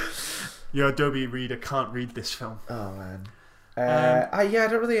 Your Adobe Reader can't read this film. Oh man. I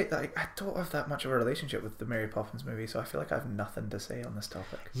don't really. I don't have that much of a relationship with the Mary Poppins movie, so I feel like I have nothing to say on this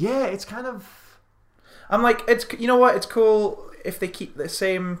topic. Yeah, it's kind of. I'm like, it's, you know what? It's cool if they keep the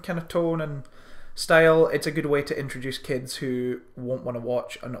same kind of tone and style. It's a good way to introduce kids who won't want to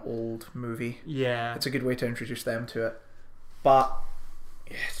watch an old movie. Yeah, it's a good way to introduce them to it. But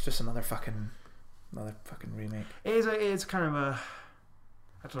yeah, it's just another fucking remake. It's kind of a.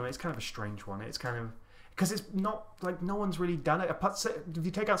 I don't know. It's kind of a strange one. It's kind of because it's not like no one's really done it. Apart, if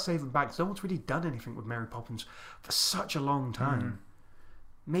you take out Save and Banks, no one's really done anything with Mary Poppins for such a long time.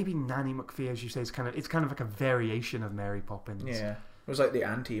 Maybe Nanny McPhee, as you say, it's kind of like a variation of Mary Poppins. Yeah, it was like the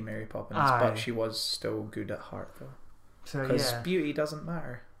anti-Mary Poppins, but she was still good at heart though. So because beauty doesn't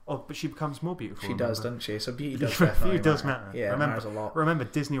matter. Oh, but she becomes more beautiful. She does, doesn't she? So beauty does definitely matter. Yeah, it matters a lot. Remember,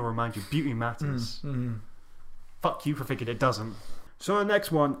 Disney will remind you, beauty matters. Fuck you for thinking it doesn't. So the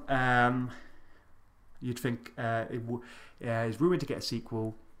next one, you'd think is rumored to get a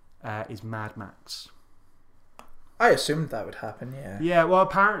sequel, is Mad Max. I assumed that would happen, yeah. Yeah, well,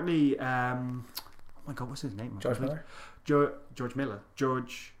 apparently, oh my god, what's his name? George Miller? George Miller.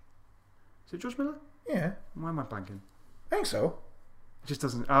 Is it George Miller? Yeah. Why am I blanking? I think so. It just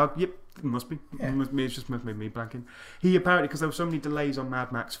doesn't. Yep, it must be. Yeah. It's just me blanking. He apparently, because there were so many delays on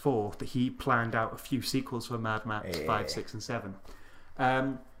Mad Max 4, that he planned out a few sequels for Mad Max 5, 6, and 7.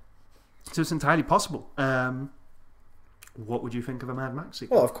 So it's entirely possible. What would you think of a Mad Max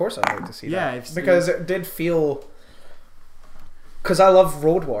sequel? Well, of course I'd like to see that. Yeah, because it did feel. Because I love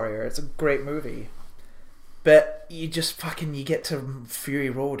Road Warrior, it's a great movie, but you just you get to Fury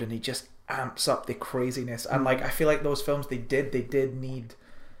Road and he just amps up the craziness, and like I feel like those films they did need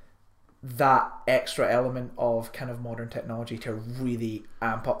that extra element of kind of modern technology to really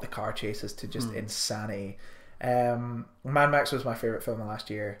amp up the car chases to just insanity. Mad Max was my favourite film of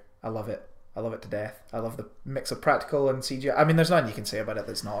last year. I love it to death. I love the mix of practical and CGI. I mean, there's nothing you can say about it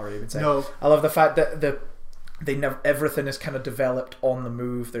that's not already been said. No. I love the fact that everything is kind of developed on the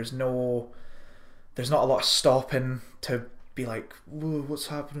move. There's not a lot of stopping to be like, whoa, what's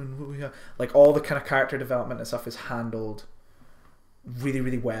happening? Like all the kind of character development and stuff is handled really,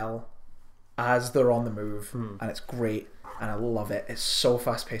 really well as they're on the move, and it's great, and I love it. It's so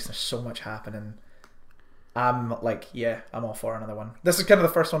fast paced. There's so much happening. I'm like, yeah, I'm all for another one. This is kind of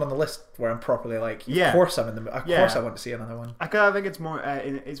the first one on the list where I'm properly like, of course I'm in the. Of course I want to see another one. I think it's more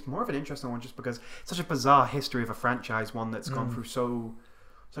of an interesting one just because it's such a bizarre history of a franchise, one that's gone through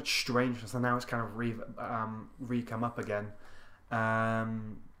such strangeness, and now it's kind of come up again.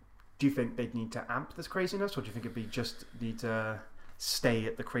 Do you think they'd need to amp this craziness, or do you think it'd be just need to stay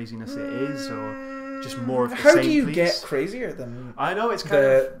at the craziness it is, or just more of the same? How do you get crazier than? I know it's kind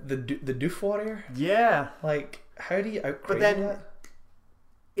of the Doof Warrior. Yeah, like how do you out crazy But then, that?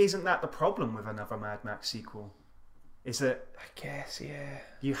 Isn't that the problem with another Mad Max sequel? Is that I guess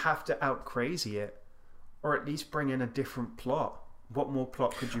you have to out crazy it, or at least bring in a different plot. What more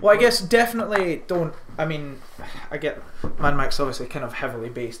plot could you? Well, I guess definitely don't. I mean, I get Mad Max obviously kind of heavily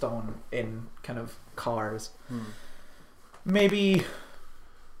based in kind of cars. Maybe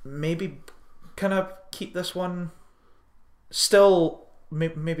kind of keep this one still.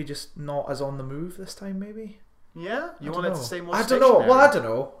 Maybe just not as on the move this time. Maybe. Yeah, you want it to stay more. I don't know. Well, I don't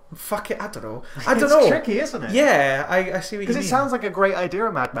know. Fuck it, I don't know. I don't know. It's tricky, isn't it? Yeah, I see what you mean. Because it sounds like a great idea,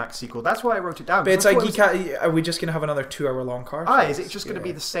 a Mad Max sequel. That's why I wrote it down. But it's like you can't. Are we just gonna have another 2-hour-long car? Is it just gonna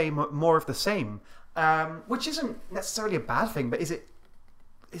be the same, more of the same? Which isn't necessarily a bad thing, but is it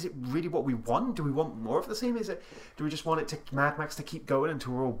really what we want? Do we want more of the same? Do we just want it to Mad Max to keep going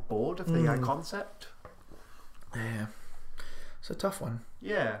until we're all bored of the concept? Yeah, it's a tough one.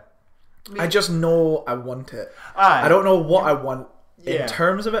 Yeah. I just know I want it. I don't know what I want in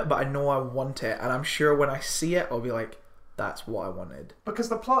terms of it, but I know I want it, and I'm sure when I see it, I'll be like, "That's what I wanted." Because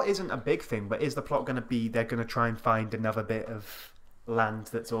the plot isn't a big thing, but is the plot going to be they're going to try and find another bit of land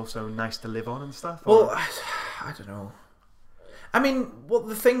that's also nice to live on and stuff? Well, I don't know. I mean, well,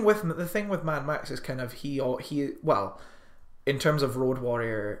 the thing with Mad Max is kind of in terms of Road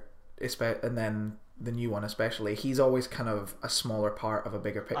Warrior, and then the new one especially, he's always kind of a smaller part of a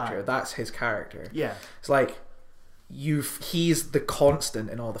bigger picture. That's his character. Yeah. It's like he's the constant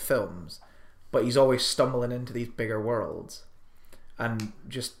in all the films, but he's always stumbling into these bigger worlds and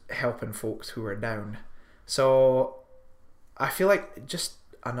just helping folks who are down. So I feel like just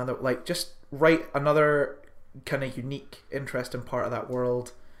write another kind of unique, interesting part of that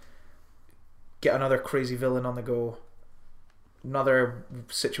world. Get another crazy villain on the go. Another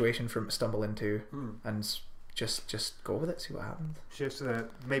situation for him to stumble into, and just go with it. See what happens. Just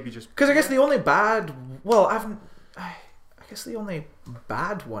maybe just because I guess the only bad. Well, I guess the only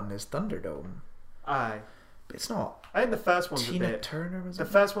bad one is Thunderdome. Aye. But it's not. I think the first one's Tina a bit. Turner was the it?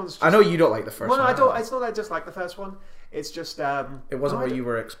 first one's. Just, I know you don't like the first one. Well, no, I don't. It's not that I just like the first one. It's just. It wasn't what you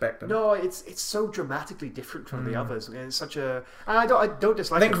were expecting. No, it's so dramatically different from the others. And it's such a. And I don't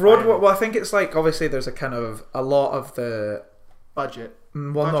dislike. I think Well, I think it's like obviously there's a kind of a lot of the budget.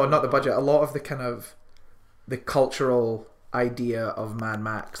 Well, no, not the budget. A lot of the kind of the cultural idea of Mad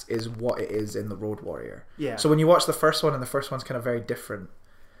Max is what it is in the Road Warrior. Yeah. So when you watch the first one, and the first one's kind of very different,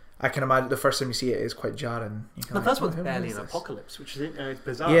 I can imagine the first time you see it is quite jarring. The first one's barely an apocalypse, which is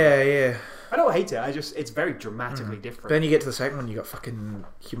bizarre. Yeah. I don't hate it. It's very dramatically different. But then you get to the second one, you got fucking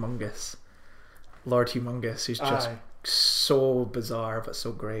Humongous, Lord Humongous, who's just so bizarre but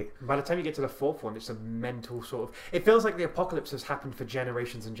so great. By the time you get to the fourth one, it's a mental sort of. It feels like the apocalypse has happened for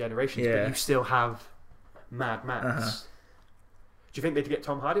generations and generations, but you still have Mad Max. Do you think they'd get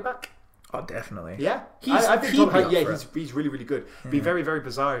Tom Hardy back? Oh, definitely. Yeah, I think Tom Hardy. Yeah, he's really really good. It'd be very very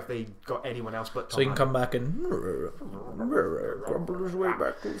bizarre if they got anyone else but Tom. So he can Hardy. come back and grumble his way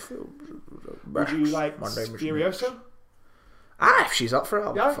back to the film. Would you like Furiosa? If she's up for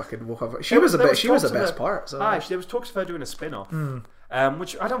it, I'll fucking we'll have it. She There was was she was the talks of best her- part. So. There was talks of her doing a spin-off,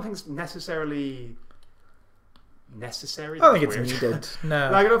 which I don't think is necessarily necessary. I don't think That's it's weird. needed. No.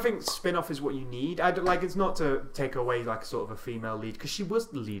 Like, I don't think spin-off is what you need. I don't, like, it's not to take away like sort of a female lead, because she was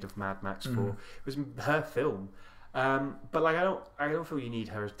the lead of Mad Max 4. It was her film. But like I don't feel you need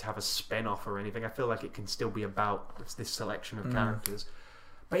her to have a spin-off or anything. I feel like it can still be about this selection of characters.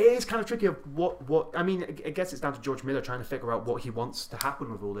 But it is kind of tricky of what I mean, I guess it's down to George Miller trying to figure out what he wants to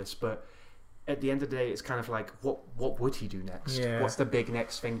happen with all this, but at the end of the day it's kind of like what would he do next? Yeah. What's the big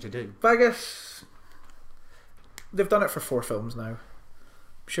next thing to do? But I guess they've done it for 4 films now. I'm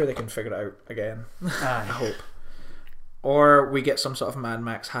sure they can figure it out again. I hope. Or we get some sort of Mad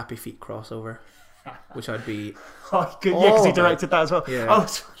Max Happy Feet crossover, which I'd be. Oh, good. Yeah, because he directed that as well. Yeah. Oh,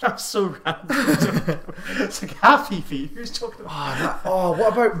 that's so random. It's like Happy Feet. Who's talking about?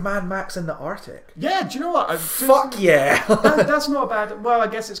 What about Mad Max in the Arctic? Yeah, do you know what? Fuck yeah! That's not a bad. Well, I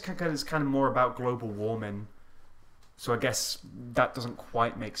guess it's kind of more about global warming, so I guess that doesn't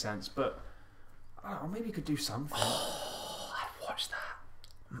quite make sense. But I don't know, maybe you could do something. I'd watch that.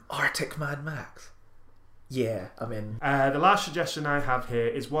 Arctic Mad Max. Yeah, I'm in. The last suggestion I have here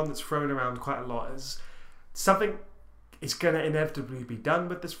is one that's thrown around quite a lot. As something is going to inevitably be done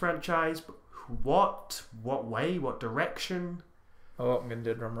with this franchise, but what way, what direction? Oh, I'm going to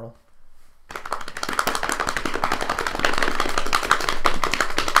do a drum roll.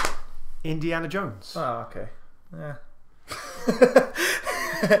 Indiana Jones. Oh, okay. Yeah.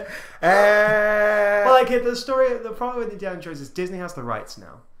 Well, like the problem with Indiana Jones is Disney has the rights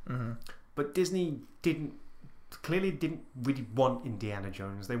now, but Disney clearly didn't really want Indiana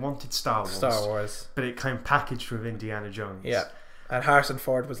Jones. They wanted Star Wars, but it came packaged with Indiana Jones. Yeah, and Harrison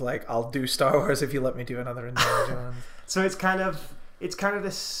Ford was like, "I'll do Star Wars if you let me do another Indiana Jones." So it's kind of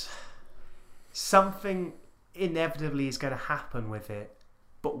this something inevitably is going to happen with it,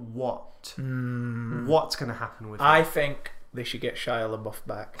 but what? What's going to happen with it? I think they should get Shia LaBeouf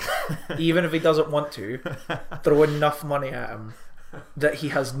back, even if he doesn't want to. Throw enough money at him that he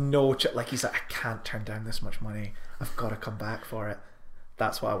has no like he's like, I can't turn down this much money. I've got to come back for it.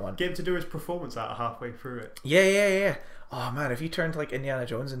 That's what I want. Get him to do his performance out halfway through it. Yeah. Oh man, if you turned like Indiana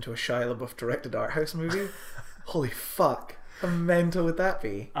Jones into a Shia LaBeouf directed art house movie, holy fuck, how mental would that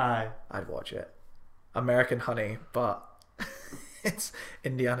be? I'd watch it. American Honey, but it's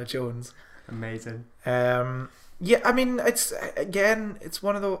Indiana Jones. Amazing. Yeah, I mean, it's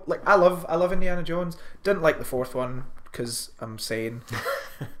one of the like I love Indiana Jones. Didn't like the 4th one because I'm sane,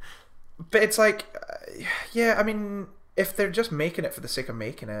 but it's like, yeah, I mean, if they're just making it for the sake of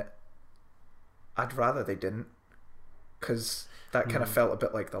making it, I'd rather they didn't, because that kind of felt a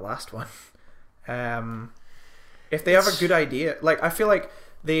bit like the last one. If they have a good idea, like I feel like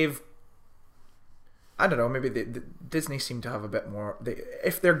I don't know, maybe Disney seem to have a bit more.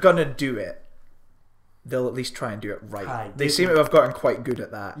 If they're gonna do it, they'll at least try and do it right. They seem to have gotten quite good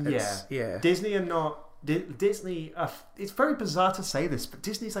at that. Yeah. Disney are not Disney. It's very bizarre to say this, but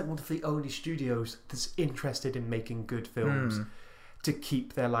Disney's like one of the only studios that's interested in making good films to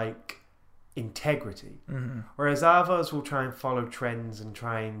keep their like integrity. Whereas others will try and follow trends and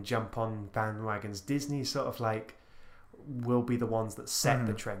try and jump on bandwagons. Disney sort of like will be the ones that set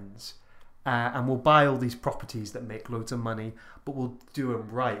the trends. And we'll buy all these properties that make loads of money, but we'll do them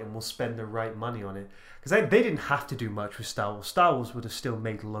right and we'll spend the right money on it. Because they didn't have to do much with Star Wars. Star Wars would have still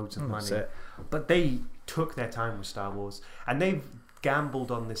made loads of money. But they took their time with Star Wars. And they've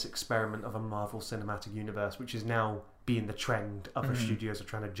gambled on this experiment of a Marvel Cinematic Universe, which is now being the trend other studios are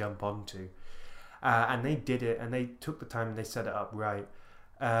trying to jump onto. And they did it, and they took the time and they set it up right.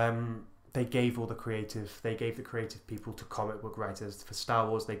 They gave the creative people to comic book writers. For Star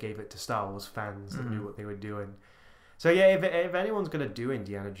Wars, they gave it to Star Wars fans that knew what they were doing. So yeah, if anyone's going to do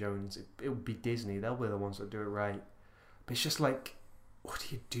Indiana Jones, it would be Disney. They'll be the ones that do it right. But it's just like, what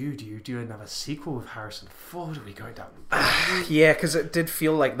do you do? Do you do another sequel with Harrison Ford? Are we going down? Yeah, because it did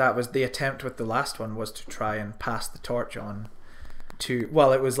feel like that was the attempt with the last one, was to try and pass the torch on to...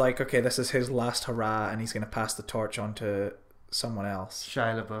 Well, it was like, okay, this is his last hurrah, and he's going to pass the torch on to someone else.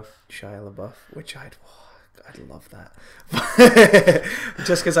 Shia LaBeouf, which I'd love that.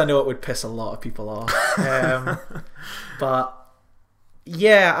 Just because I know it would piss a lot of people off. But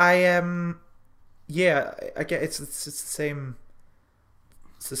yeah, I get it's the same.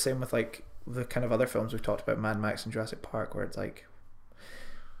 It's the same with like the kind of other films we've talked about, Mad Max and Jurassic Park, where it's like,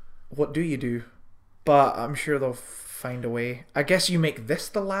 what do you do? But I'm sure they'll find a way. I guess you make this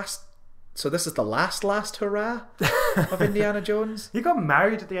the last. So this is the last hurrah of Indiana Jones. He got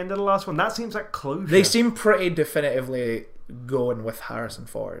married at the end of the last one. That seems like closure. They seem pretty definitively going with Harrison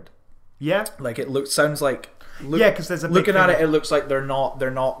Ford. Yeah, like it sounds like. Because there's a looking at it looks like they're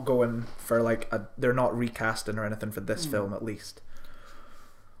not going for like they're not recasting or anything for this film at least.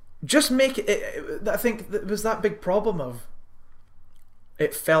 Just make it. I think it was that big problem of.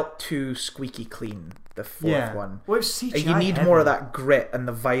 It felt too squeaky clean. The fourth one. Well, it's CGI you need heavy. more of that grit and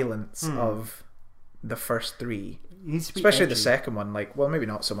the violence of the first three, especially the second one. Like, well, maybe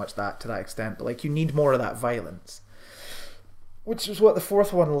not so much that to that extent, but like you need more of that violence, which is what the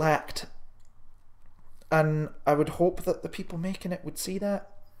fourth one lacked. And I would hope that the people making it would see that.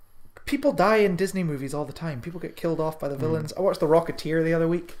 People die in Disney movies all the time. People get killed off by the villains. I watched The Rocketeer the other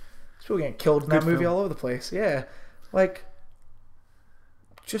week. People getting killed in that movie all over the place. Yeah, like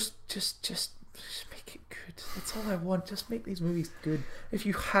just make it good. That's all I want. Just make these movies good. If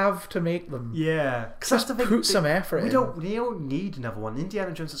you have to make them, because that's the thing. Put some effort in. We don't need another one.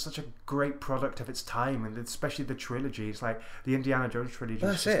 Indiana Jones is such a great product of its time, and especially the trilogy. It's like the Indiana Jones trilogy.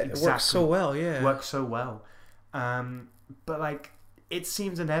 That's it. It works so well. Yeah, works so well. But like, it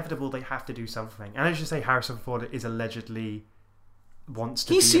seems inevitable they have to do something. And as you say, Harrison Ford is allegedly wants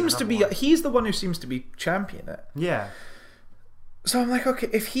to. He's the one who seems to be championing it. Yeah. So I'm like, okay,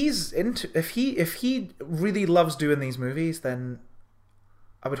 if he really loves doing these movies, then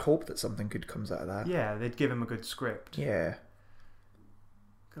I would hope that something good comes out of that. Yeah, they'd give him a good script. Yeah.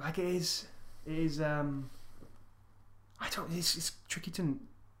 Like it's tricky to,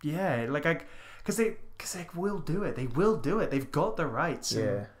 because they will do it. They will do it. They've got the rights.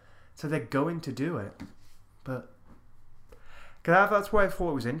 Yeah. So they're going to do it. But that's why I thought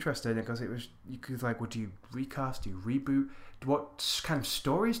it was interesting, because it was, you could like, what do you recast? Do you reboot? What kind of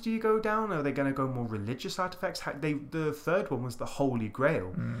stories do you go down? Are they going to go more religious artifacts? The third one was the Holy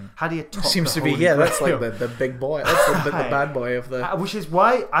Grail. How do you top seems the to be Holy Grail? That's like the big boy. That's the bad boy of the. Which is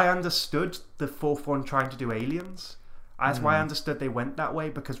why I understood the fourth one trying to do aliens. That's why I understood they went that way,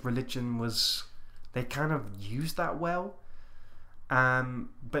 because religion was, they kind of used that well.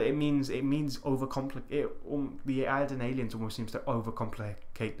 But it means overcomplicate. The adding aliens almost seems to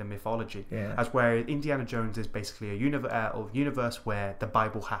overcomplicate the mythology. Yeah. As where Indiana Jones is basically a universe where the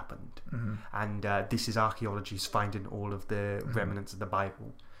Bible happened, and this is archaeology's finding all of the remnants of the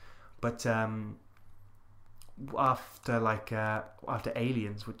Bible. But after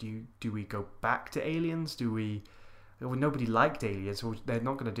aliens, do we go back to aliens? Well, nobody liked aliens, so they're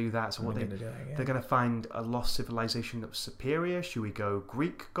not going to do that. So they're going to find a lost civilization that was superior. Should we go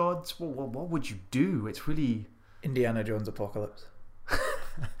Greek gods? What would you do? It's really Indiana Jones apocalypse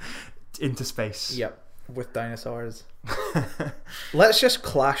into space. Yep, with dinosaurs. Let's just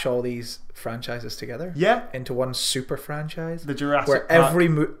clash all these franchises together. Yeah, into one super franchise. The Jurassic where Park.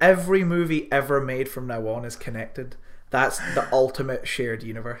 every movie ever made from now on is connected. That's the ultimate shared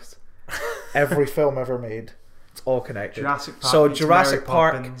universe. Every film ever made. It's all connected. Jurassic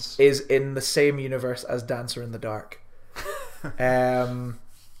Park is in the same universe as Dancer in the Dark.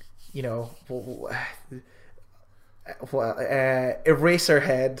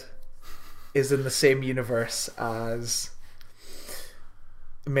 Eraserhead is in the same universe as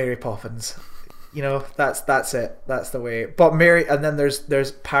Mary Poppins. You know, that's it. That's the way. But Mary, and then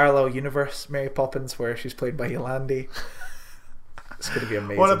there's parallel universe Mary Poppins where she's played by Yolandi. It's going to be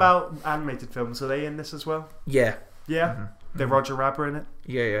amazing. What about animated films? Are they in this as well? Yeah. Yeah? Mm-hmm. They're Roger Rabbit in it?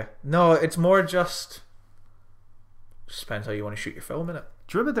 Yeah. No, it's more just depends how you want to shoot your film in it.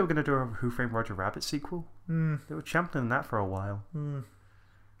 Do you remember they were going to do a Who Framed Roger Rabbit sequel? Mm. They were championing that for a while.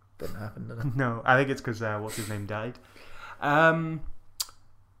 Didn't happen, did it? No, I think it's because what's his name died.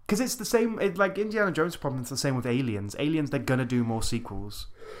 Because it's the same, like Indiana Jones problem. It's the same with Aliens. Aliens, they're gonna do more sequels.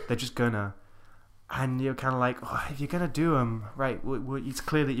 They're just gonna, and you're kind of like, oh, if you're gonna do them, right? It's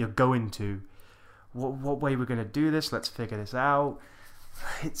clear that you're going to. What way we're gonna do this? Let's figure this out.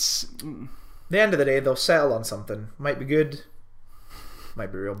 It's the end of the day, they'll settle on something. Might be good,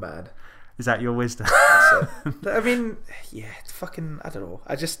 might be real bad. Is that your wisdom? That's it. I mean, yeah, it's fucking. I don't know.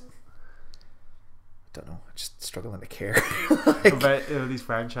 I don't know. I'm just struggling to care about these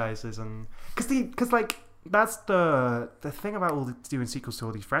franchises, and because like that's the thing about doing sequels to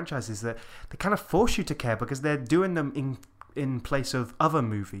all these franchises, that they kind of force you to care because they're doing them in place of other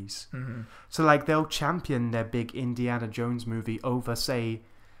movies. Mm-hmm. So like they'll champion their big Indiana Jones movie over, say,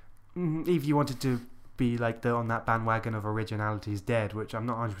 if you wanted to be like on that bandwagon of Originality is Dead, which I'm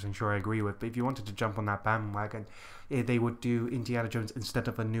not 100% sure I agree with, but if you wanted to jump on that bandwagon, they would do Indiana Jones instead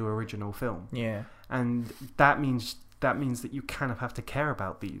of a new original film. Yeah. And that means that you kind of have to care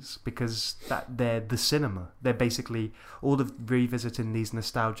about these because they're the cinema. They're basically all of revisiting these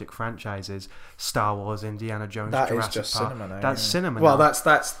nostalgic franchises: Star Wars, Indiana Jones, that Jurassic is just Park. cinema now. That's cinema. Well, now.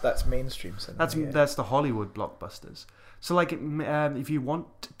 that's mainstream cinema. That's the Hollywood blockbusters. So like, if you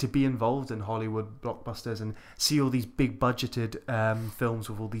want to be involved in Hollywood blockbusters and see all these big budgeted films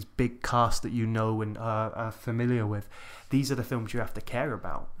with all these big casts that you know and are familiar with, these are the films you have to care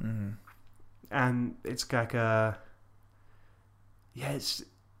about. Mm-hmm. And it's like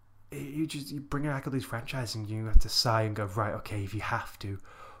you bring back all these franchises and you have to sigh and go, right, okay, if you have to,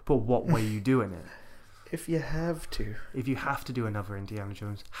 but what way are you doing it? If you have to do another Indiana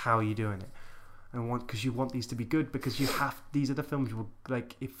Jones, how are you doing it? And because you want these to be good, because these are the films you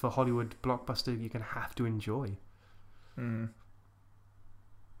like, if for Hollywood blockbuster you're gonna have to enjoy. There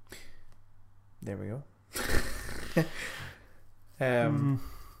we go.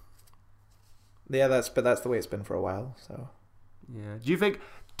 Yeah, that's the way it's been for a while. So yeah,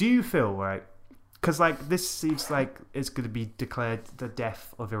 do you feel right? Because like this seems like it's going to be declared the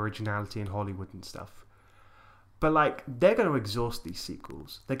death of originality in Hollywood and stuff. But like they're going to exhaust these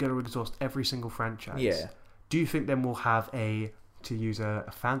sequels. They're going to exhaust every single franchise. Yeah. Do you think then we'll have to use a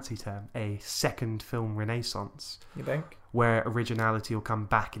fancy term, a second film renaissance? You think? Where originality will come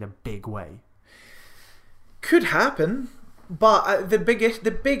back in a big way. Could happen. But the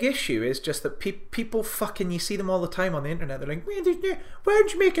big issue is just that people fucking, you see them all the time on the internet. They're like, why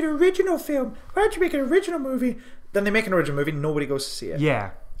don't you make an original film? Why don't you make an original movie? Then they make an original movie, nobody goes to see it. Yeah.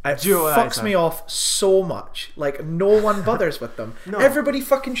 It fucks me off so much. Like, no one bothers with them. No. Everybody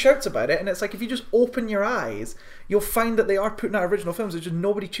fucking shouts about it, and it's like, if you just open your eyes, you'll find that they are putting out original films. It's just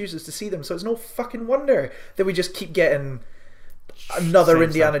nobody chooses to see them. So it's no fucking wonder that we just keep getting another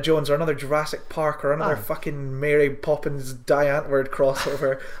Indiana Jones or another Jurassic Park or another fucking Mary Poppins Diantword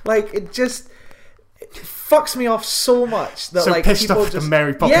crossover. Like, it fucks me off so much that, so like, pissed people off just the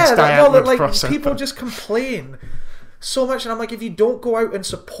Mary Poppins Diantword crossover. People just complain so much, and I'm like, if you don't go out and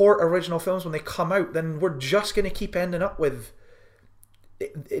support original films when they come out, then we're just going to keep ending up with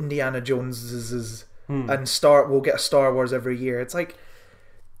Indiana Joneses and we'll get a Star Wars every year. It's like,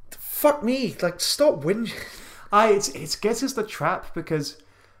 fuck me, like, stop whinging. It gets us the trap because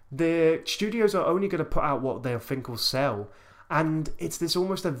the studios are only going to put out what they think will sell, and it's this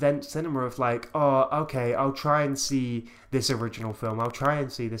almost event cinema of like, oh, okay, I'll try and see this original film.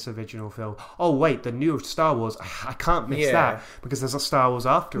 Oh wait, the new Star Wars, I can't miss that because there's a Star Wars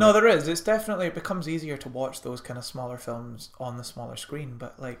after. No, there is. It's definitely, it becomes easier to watch those kind of smaller films on the smaller screen,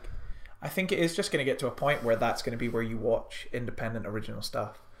 but like, I think it is just going to get to a point where that's going to be where you watch independent original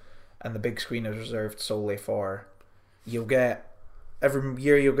stuff. And the big screen is reserved solely for, every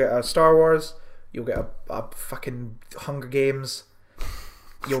year you'll get a Star Wars, you'll get a fucking Hunger Games,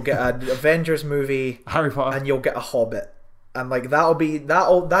 you'll get an Avengers movie, Harry Potter, and you'll get a Hobbit. And like that'll be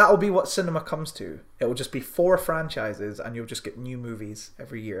what cinema comes to. It will just be 4 franchises and you'll just get new movies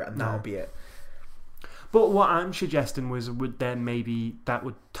every year, and that'll be it. But what I'm suggesting would then maybe that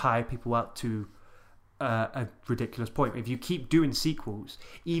would tie people up to a ridiculous point. If you keep doing sequels,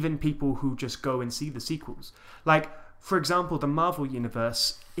 even people who just go and see the sequels, like for example, the Marvel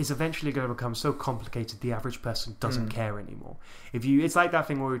universe is eventually going to become so complicated the average person doesn't care anymore. It's like that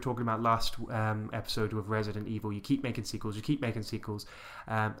thing we were talking about last episode with Resident Evil. You keep making sequels.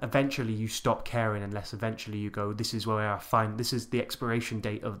 Eventually, you stop caring unless eventually you go, this is where I find, this is the expiration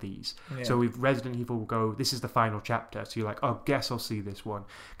date of these. Yeah. So with Resident Evil, will go, this is the final chapter. So you're like, oh, guess I'll see this one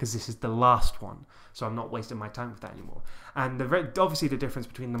because this is the last one. So I'm not wasting my time with that anymore. And obviously the difference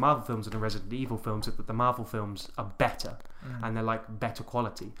between the Marvel films and the Resident Evil films is that the Marvel films are better and they're like better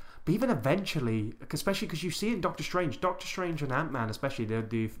quality. But even eventually, especially because you see it in Doctor Strange and Ant-Man especially, they're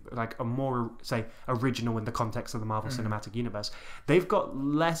like a more, say, original in the context of the Marvel Cinematic Universe. They've got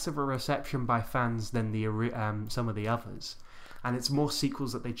less of a reception by fans than the some of the others. And it's more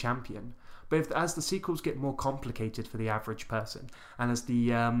sequels that they champion. But as the sequels get more complicated for the average person, and as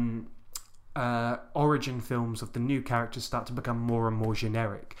the origin films of the new characters start to become more and more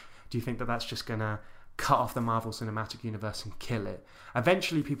generic, do you think that that's just going to cut off the Marvel Cinematic Universe and kill it?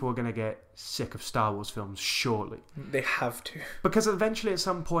 Eventually people are going to get sick of Star Wars films, surely. They have to. Because eventually at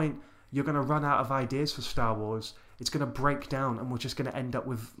some point you're going to run out of ideas for Star Wars. It's going to break down and we're just going to end up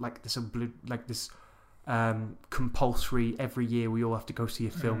with this compulsory, every year we all have to go see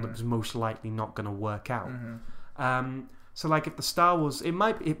a film that was most likely not going to work out. So like if the Star Wars, it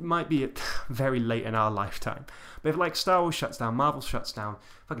might be very late in our lifetime, but if like Star Wars shuts down, Marvel shuts down,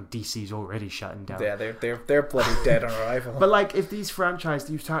 fucking DC's already shutting down. Yeah, they're bloody dead on arrival. But like if these franchises,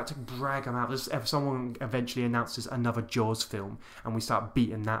 you start to drag them out, if someone eventually announces another Jaws film and we start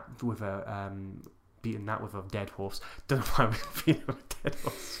beating that with a dead horse. Don't know why we're beating with a dead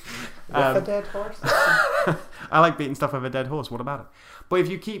horse. With a dead horse? I like beating stuff with a dead horse. What about it? But if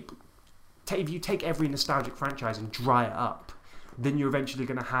you take every nostalgic franchise and dry it up, then you're eventually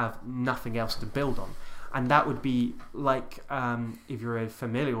going to have nothing else to build on. And that would be like, if you're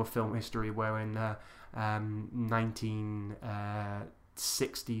familiar with film history, where in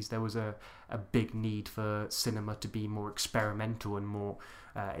 1960s there was a big need for cinema to be more experimental and more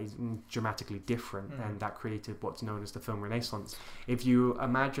dramatically different, and that created what's known as the film renaissance. If you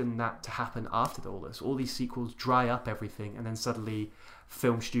imagine that to happen after all these sequels dry up everything, and then suddenly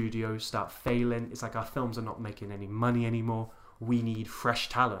film studios start failing, it's like our films are not making any money anymore. We need fresh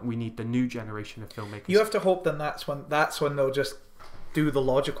talent. We need the new generation of filmmakers. You have to hope then that's when they'll just do the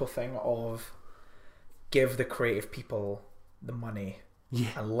logical thing of give the creative people the money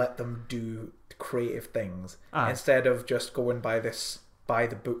and let them do creative things instead of just going by the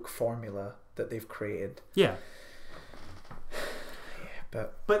book formula that they've created. Yeah.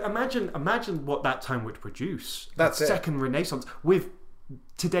 But imagine what that time would produce. That's that second renaissance with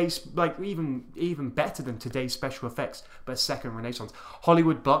today's, like, even better than today's special effects, but a second renaissance.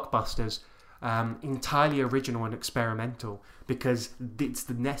 Hollywood blockbusters, entirely original and experimental, because it's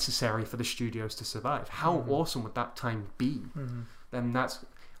the necessary for the studios to survive. How awesome would that time be? Then that's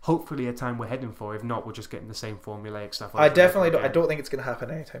hopefully a time we're heading for. If not, we're just getting the same formulaic stuff. I don't think it's going to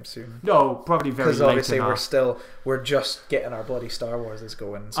happen anytime soon. No, probably very late. Because obviously we're just getting our bloody Star Wars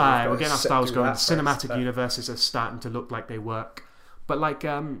going. So we're getting our Star Wars going. Cinematic universes are starting to look like they work. But like,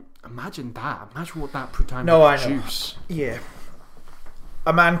 imagine that. Imagine what that time would produce. Yeah.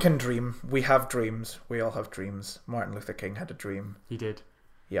 A man can dream. We have dreams. We all have dreams. Martin Luther King had a dream. He did.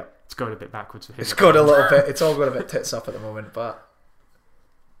 Yep. It's going a bit backwards for him. It's going a little bit. It's all going a bit tits up at the moment, but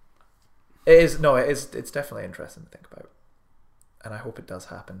it is. No, it is. It's definitely interesting to think about, and I hope it does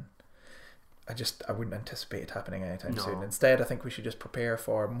happen. I wouldn't anticipate it happening anytime soon. Instead, I think we should just prepare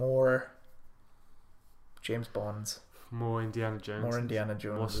for more James Bonds. More Indiana Jones. More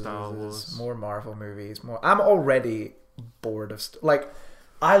Star Wars. More Marvel movies. I'm already bored of...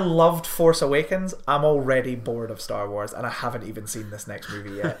 I loved Force Awakens. I'm already bored of Star Wars, and I haven't even seen this next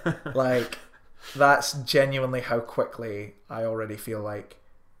movie yet. That's genuinely how quickly I already feel like...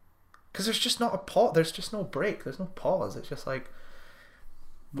 Because there's just not a pause. There's just no break. There's no pause. It's just like...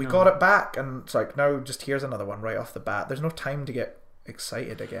 We got it back, and it's like, now just here's another one right off the bat. There's no time to get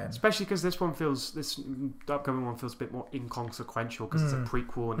excited again, especially because this upcoming one feels a bit more inconsequential because it's a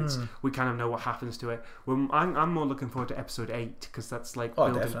prequel and we kind of know what happens to it. I'm more looking forward to episode 8 because that's like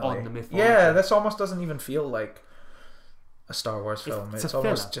building on the mythology. Yeah, this almost doesn't even feel like a Star Wars film. It's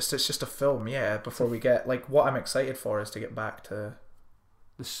almost just a film. Yeah, before we get what I'm excited for is to get back to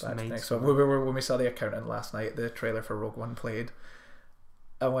the next one. When we saw The Accountant last night, the trailer for Rogue One played,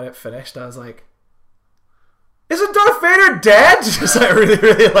 and when it finished, I was like, isn't Darth Vader dead? Just really,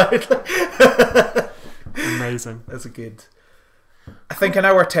 really loud. Amazing. That's a good. I think an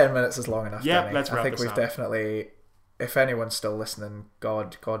hour 10 minutes is long enough. Yeah, let's wrap I think this we've up. definitely if anyone's still listening,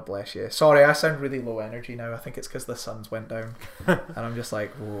 God bless you. Sorry, I sound really low energy now. I think it's because the sun's went down, and I'm just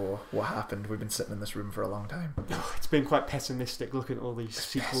like, whoa, what happened? We've been sitting in this room for a long time. It's been quite pessimistic looking at all these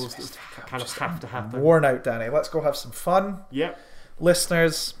sequels that kind of have to happen. Worn out, Danny. Let's go have some fun. Yep.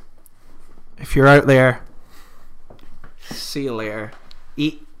 Listeners, if you're out there, see you later.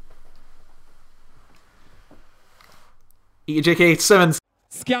 Eat your J.K. Simmons.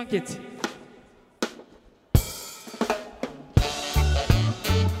 Skunk it.